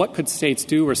 well, what could states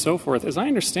do or so forth, as I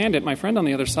understand it, my friend on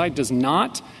the other side does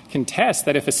not contest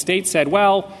that if a state said,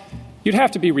 well, you'd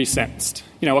have to be resentenced.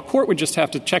 A court would just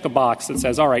have to check a box that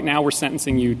says, all right, now we're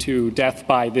sentencing you to death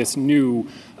by this new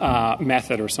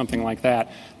method or something like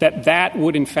that, that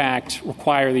would, in fact,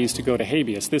 require these to go to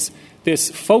habeas.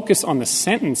 This focus on the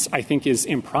sentence, I think, is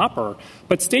improper,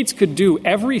 but states could do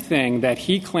everything that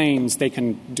he claims they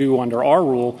can do under our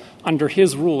rule, under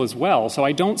his rule as well. So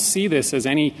I don't see this as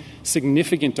any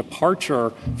significant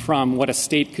departure from what a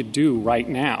state could do right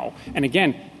now. And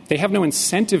again, they have no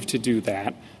incentive to do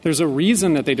that. There's a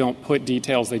reason that they don't put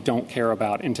details they don't care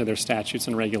about into their statutes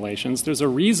and regulations. There's a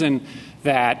reason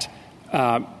that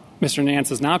Mr. Nance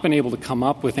has not been able to come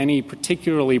up with any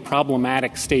particularly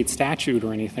problematic state statute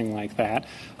or anything like that,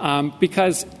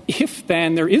 because if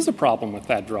then there is a problem with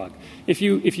that drug, if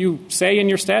you say in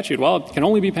your statute, well, it can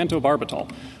only be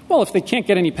pentobarbital, well, if they can't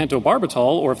get any pentobarbital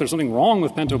or if there's something wrong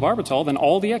with pentobarbital, then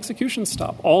all the executions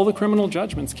stop. All the criminal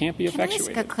judgments can't be effectuated.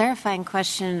 Can I ask a clarifying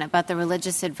question about the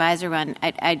religious advisor one?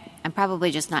 I'm probably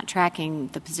just not tracking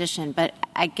the position, but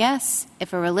I guess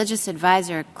if a religious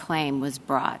advisor claim was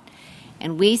brought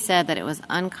and we said that it was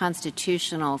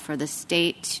unconstitutional for the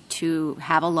state to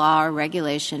have a law or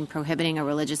regulation prohibiting a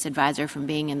religious advisor from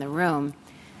being in the room,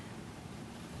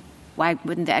 why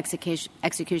wouldn't the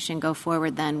execution go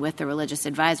forward then with the religious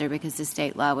advisor, because the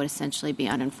state law would essentially be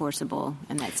unenforceable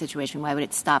in that situation? Why would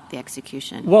it stop the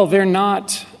execution? Well, they're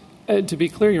not, to be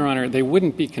clear, Your Honor, they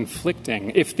wouldn't be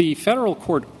conflicting. If the federal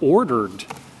court ordered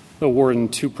the warden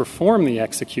to perform the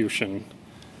execution,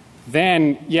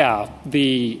 then,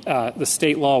 the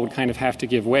state law would kind of have to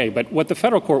give way. But what the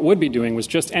federal court would be doing was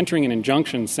just entering an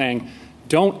injunction saying,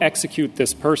 don't execute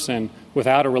this person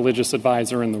without a religious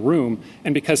advisor in the room.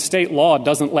 And because state law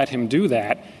doesn't let him do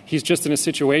that, he's just in a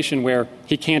situation where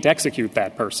he can't execute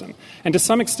that person. And to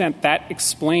some extent, that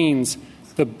explains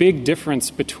the big difference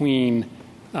between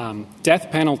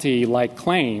death penalty-like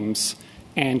claims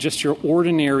and just your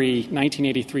ordinary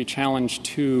 1983 challenge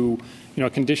to a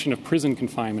condition of prison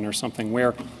confinement or something,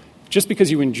 where just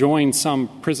because you enjoin some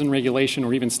prison regulation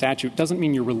or even statute doesn't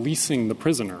mean you're releasing the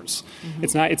prisoners.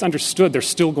 Mm-hmm. It's understood they're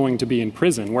still going to be in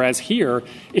prison. Whereas here,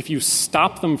 if you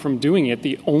stop them from doing it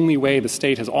the only way the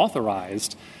state has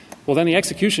authorized, well, then the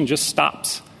execution just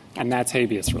stops, and that's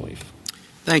habeas relief.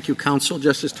 Thank you, counsel.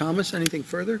 Justice Thomas, anything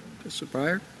further? Justice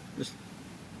Breyer?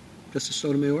 Justice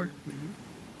Sotomayor? Mm-hmm.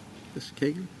 Justice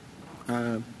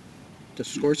Kagan?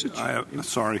 Justice Gorsuch?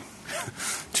 Sorry.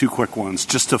 Two quick ones.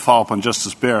 Just to follow up on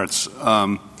Justice Barrett's,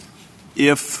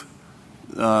 if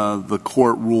the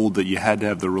court ruled that you had to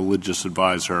have the religious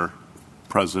advisor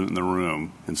present in the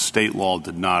room and state law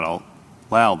did not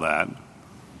allow that,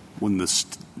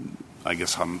 I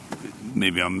guess I'm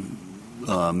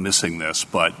missing this,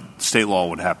 but state law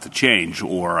would have to change,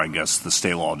 or I guess the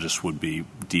state law just would be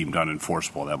deemed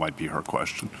unenforceable. That might be her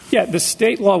question. Yeah, the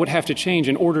state law would have to change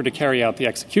in order to carry out the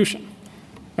execution.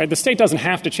 Right? The state doesn't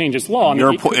have to change its law. The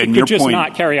warden could just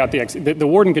not carry out the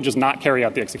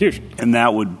execution. And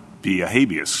that would be a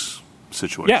habeas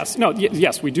situation.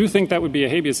 Yes, we do think that would be a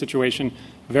habeas situation.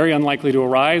 Very unlikely to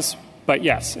arise, but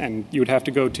yes. And you would have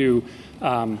to go to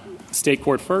state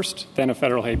court first, then a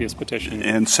federal habeas petition.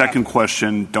 And second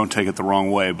question, don't take it the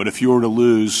wrong way, but if you were to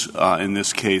lose in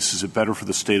this case, is it better for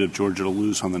the state of Georgia to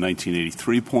lose on the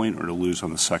 1983 point or to lose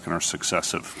on the second or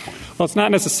successive point? Well, it's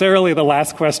not necessarily the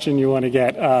last question you want to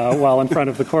get while in front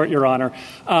of the court, Your Honor.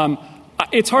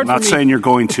 It's hard. I'm not saying you're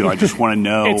going to. I just want to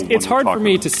know. It's hard for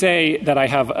me to say that I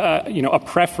have a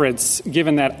preference,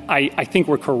 given that I think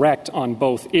we're correct on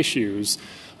both issues.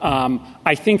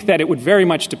 I think that it would very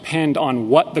much depend on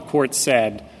what the court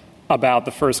said about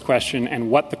the first question and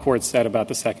what the court said about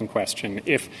the second question.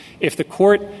 If the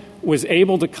court was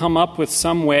able to come up with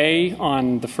some way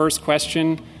on the first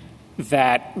question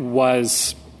that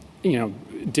was,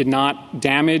 did not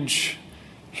damage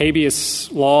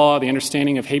habeas law, the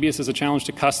understanding of habeas as a challenge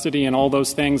to custody and all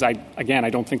those things, I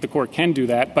don't think the court can do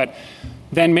that, but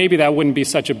then maybe that wouldn't be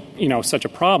such a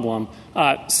problem.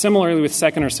 Similarly with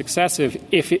second or successive,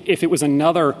 if it was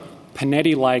another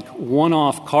Panetti-like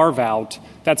one-off carve-out,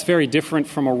 that's very different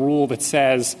from a rule that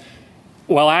says,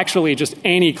 well, actually, just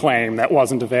any claim that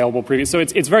wasn't available previously.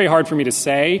 So it's very hard for me to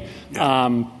say,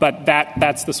 but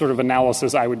that's the sort of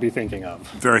analysis I would be thinking of.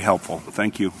 Very helpful.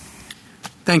 Thank you.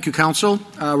 Thank you, counsel.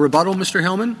 Rebuttal, Mr.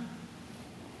 Hillman?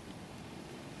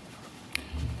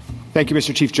 Thank you,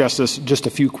 Mr. Chief Justice. Just a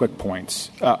few quick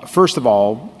points. First of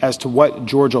all, as to what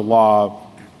Georgia law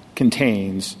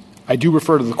contains, I do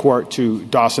refer to the court to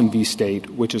Dawson v. State,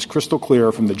 which is crystal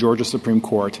clear from the Georgia Supreme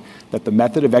Court that the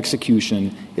method of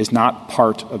execution is not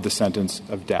part of the sentence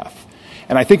of death.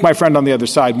 And I think my friend on the other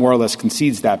side more or less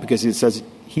concedes that because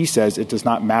he says it does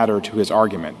not matter to his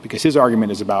argument, because his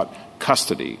argument is about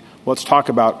custody. Let's talk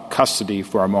about custody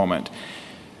for a moment.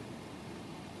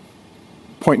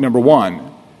 Point number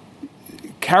one.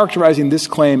 Characterizing this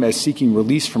claim as seeking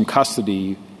release from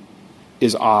custody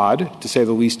is odd, to say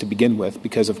the least, to begin with,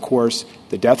 because, of course,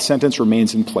 the death sentence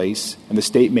remains in place and the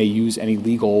state may use any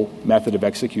legal method of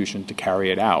execution to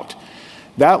carry it out.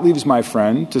 That leaves my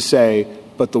friend to say,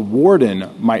 but the warden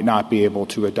might not be able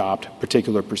to adopt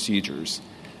particular procedures.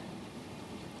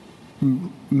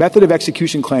 Method of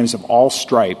execution claims of all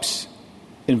stripes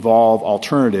involve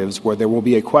alternatives where there will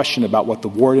be a question about what the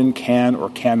warden can or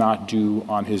cannot do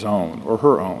on his own or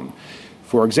her own.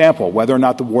 For example, whether or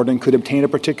not the warden could obtain a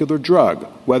particular drug,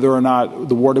 whether or not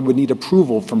the warden would need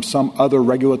approval from some other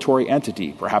regulatory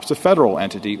entity, perhaps a federal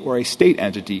entity or a state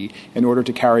entity, in order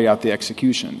to carry out the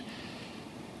execution.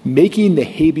 Making the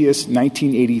habeas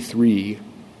 1983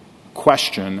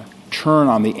 question turn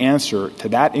on the answer to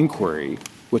that inquiry,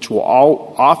 which will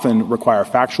often require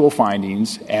factual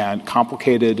findings and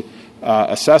complicated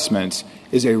assessments,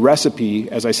 is a recipe,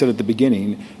 as I said at the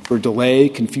beginning, for delay,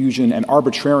 confusion, and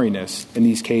arbitrariness in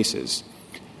these cases.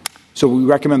 So we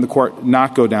recommend the court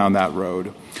not go down that road,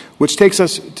 which takes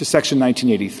us to Section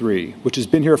 1983, which has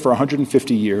been here for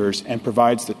 150 years and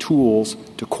provides the tools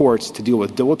to courts to deal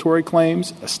with dilatory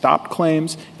claims, estopped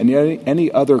claims, and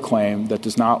any other claim that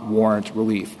does not warrant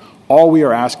relief. All we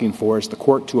are asking for is the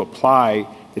court to apply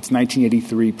its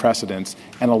 1983 precedents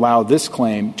and allow this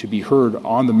claim to be heard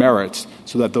on the merits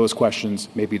so that those questions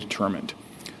may be determined.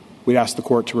 We ask the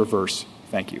court to reverse.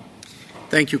 Thank you.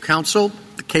 Thank you, counsel.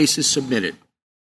 The case is submitted.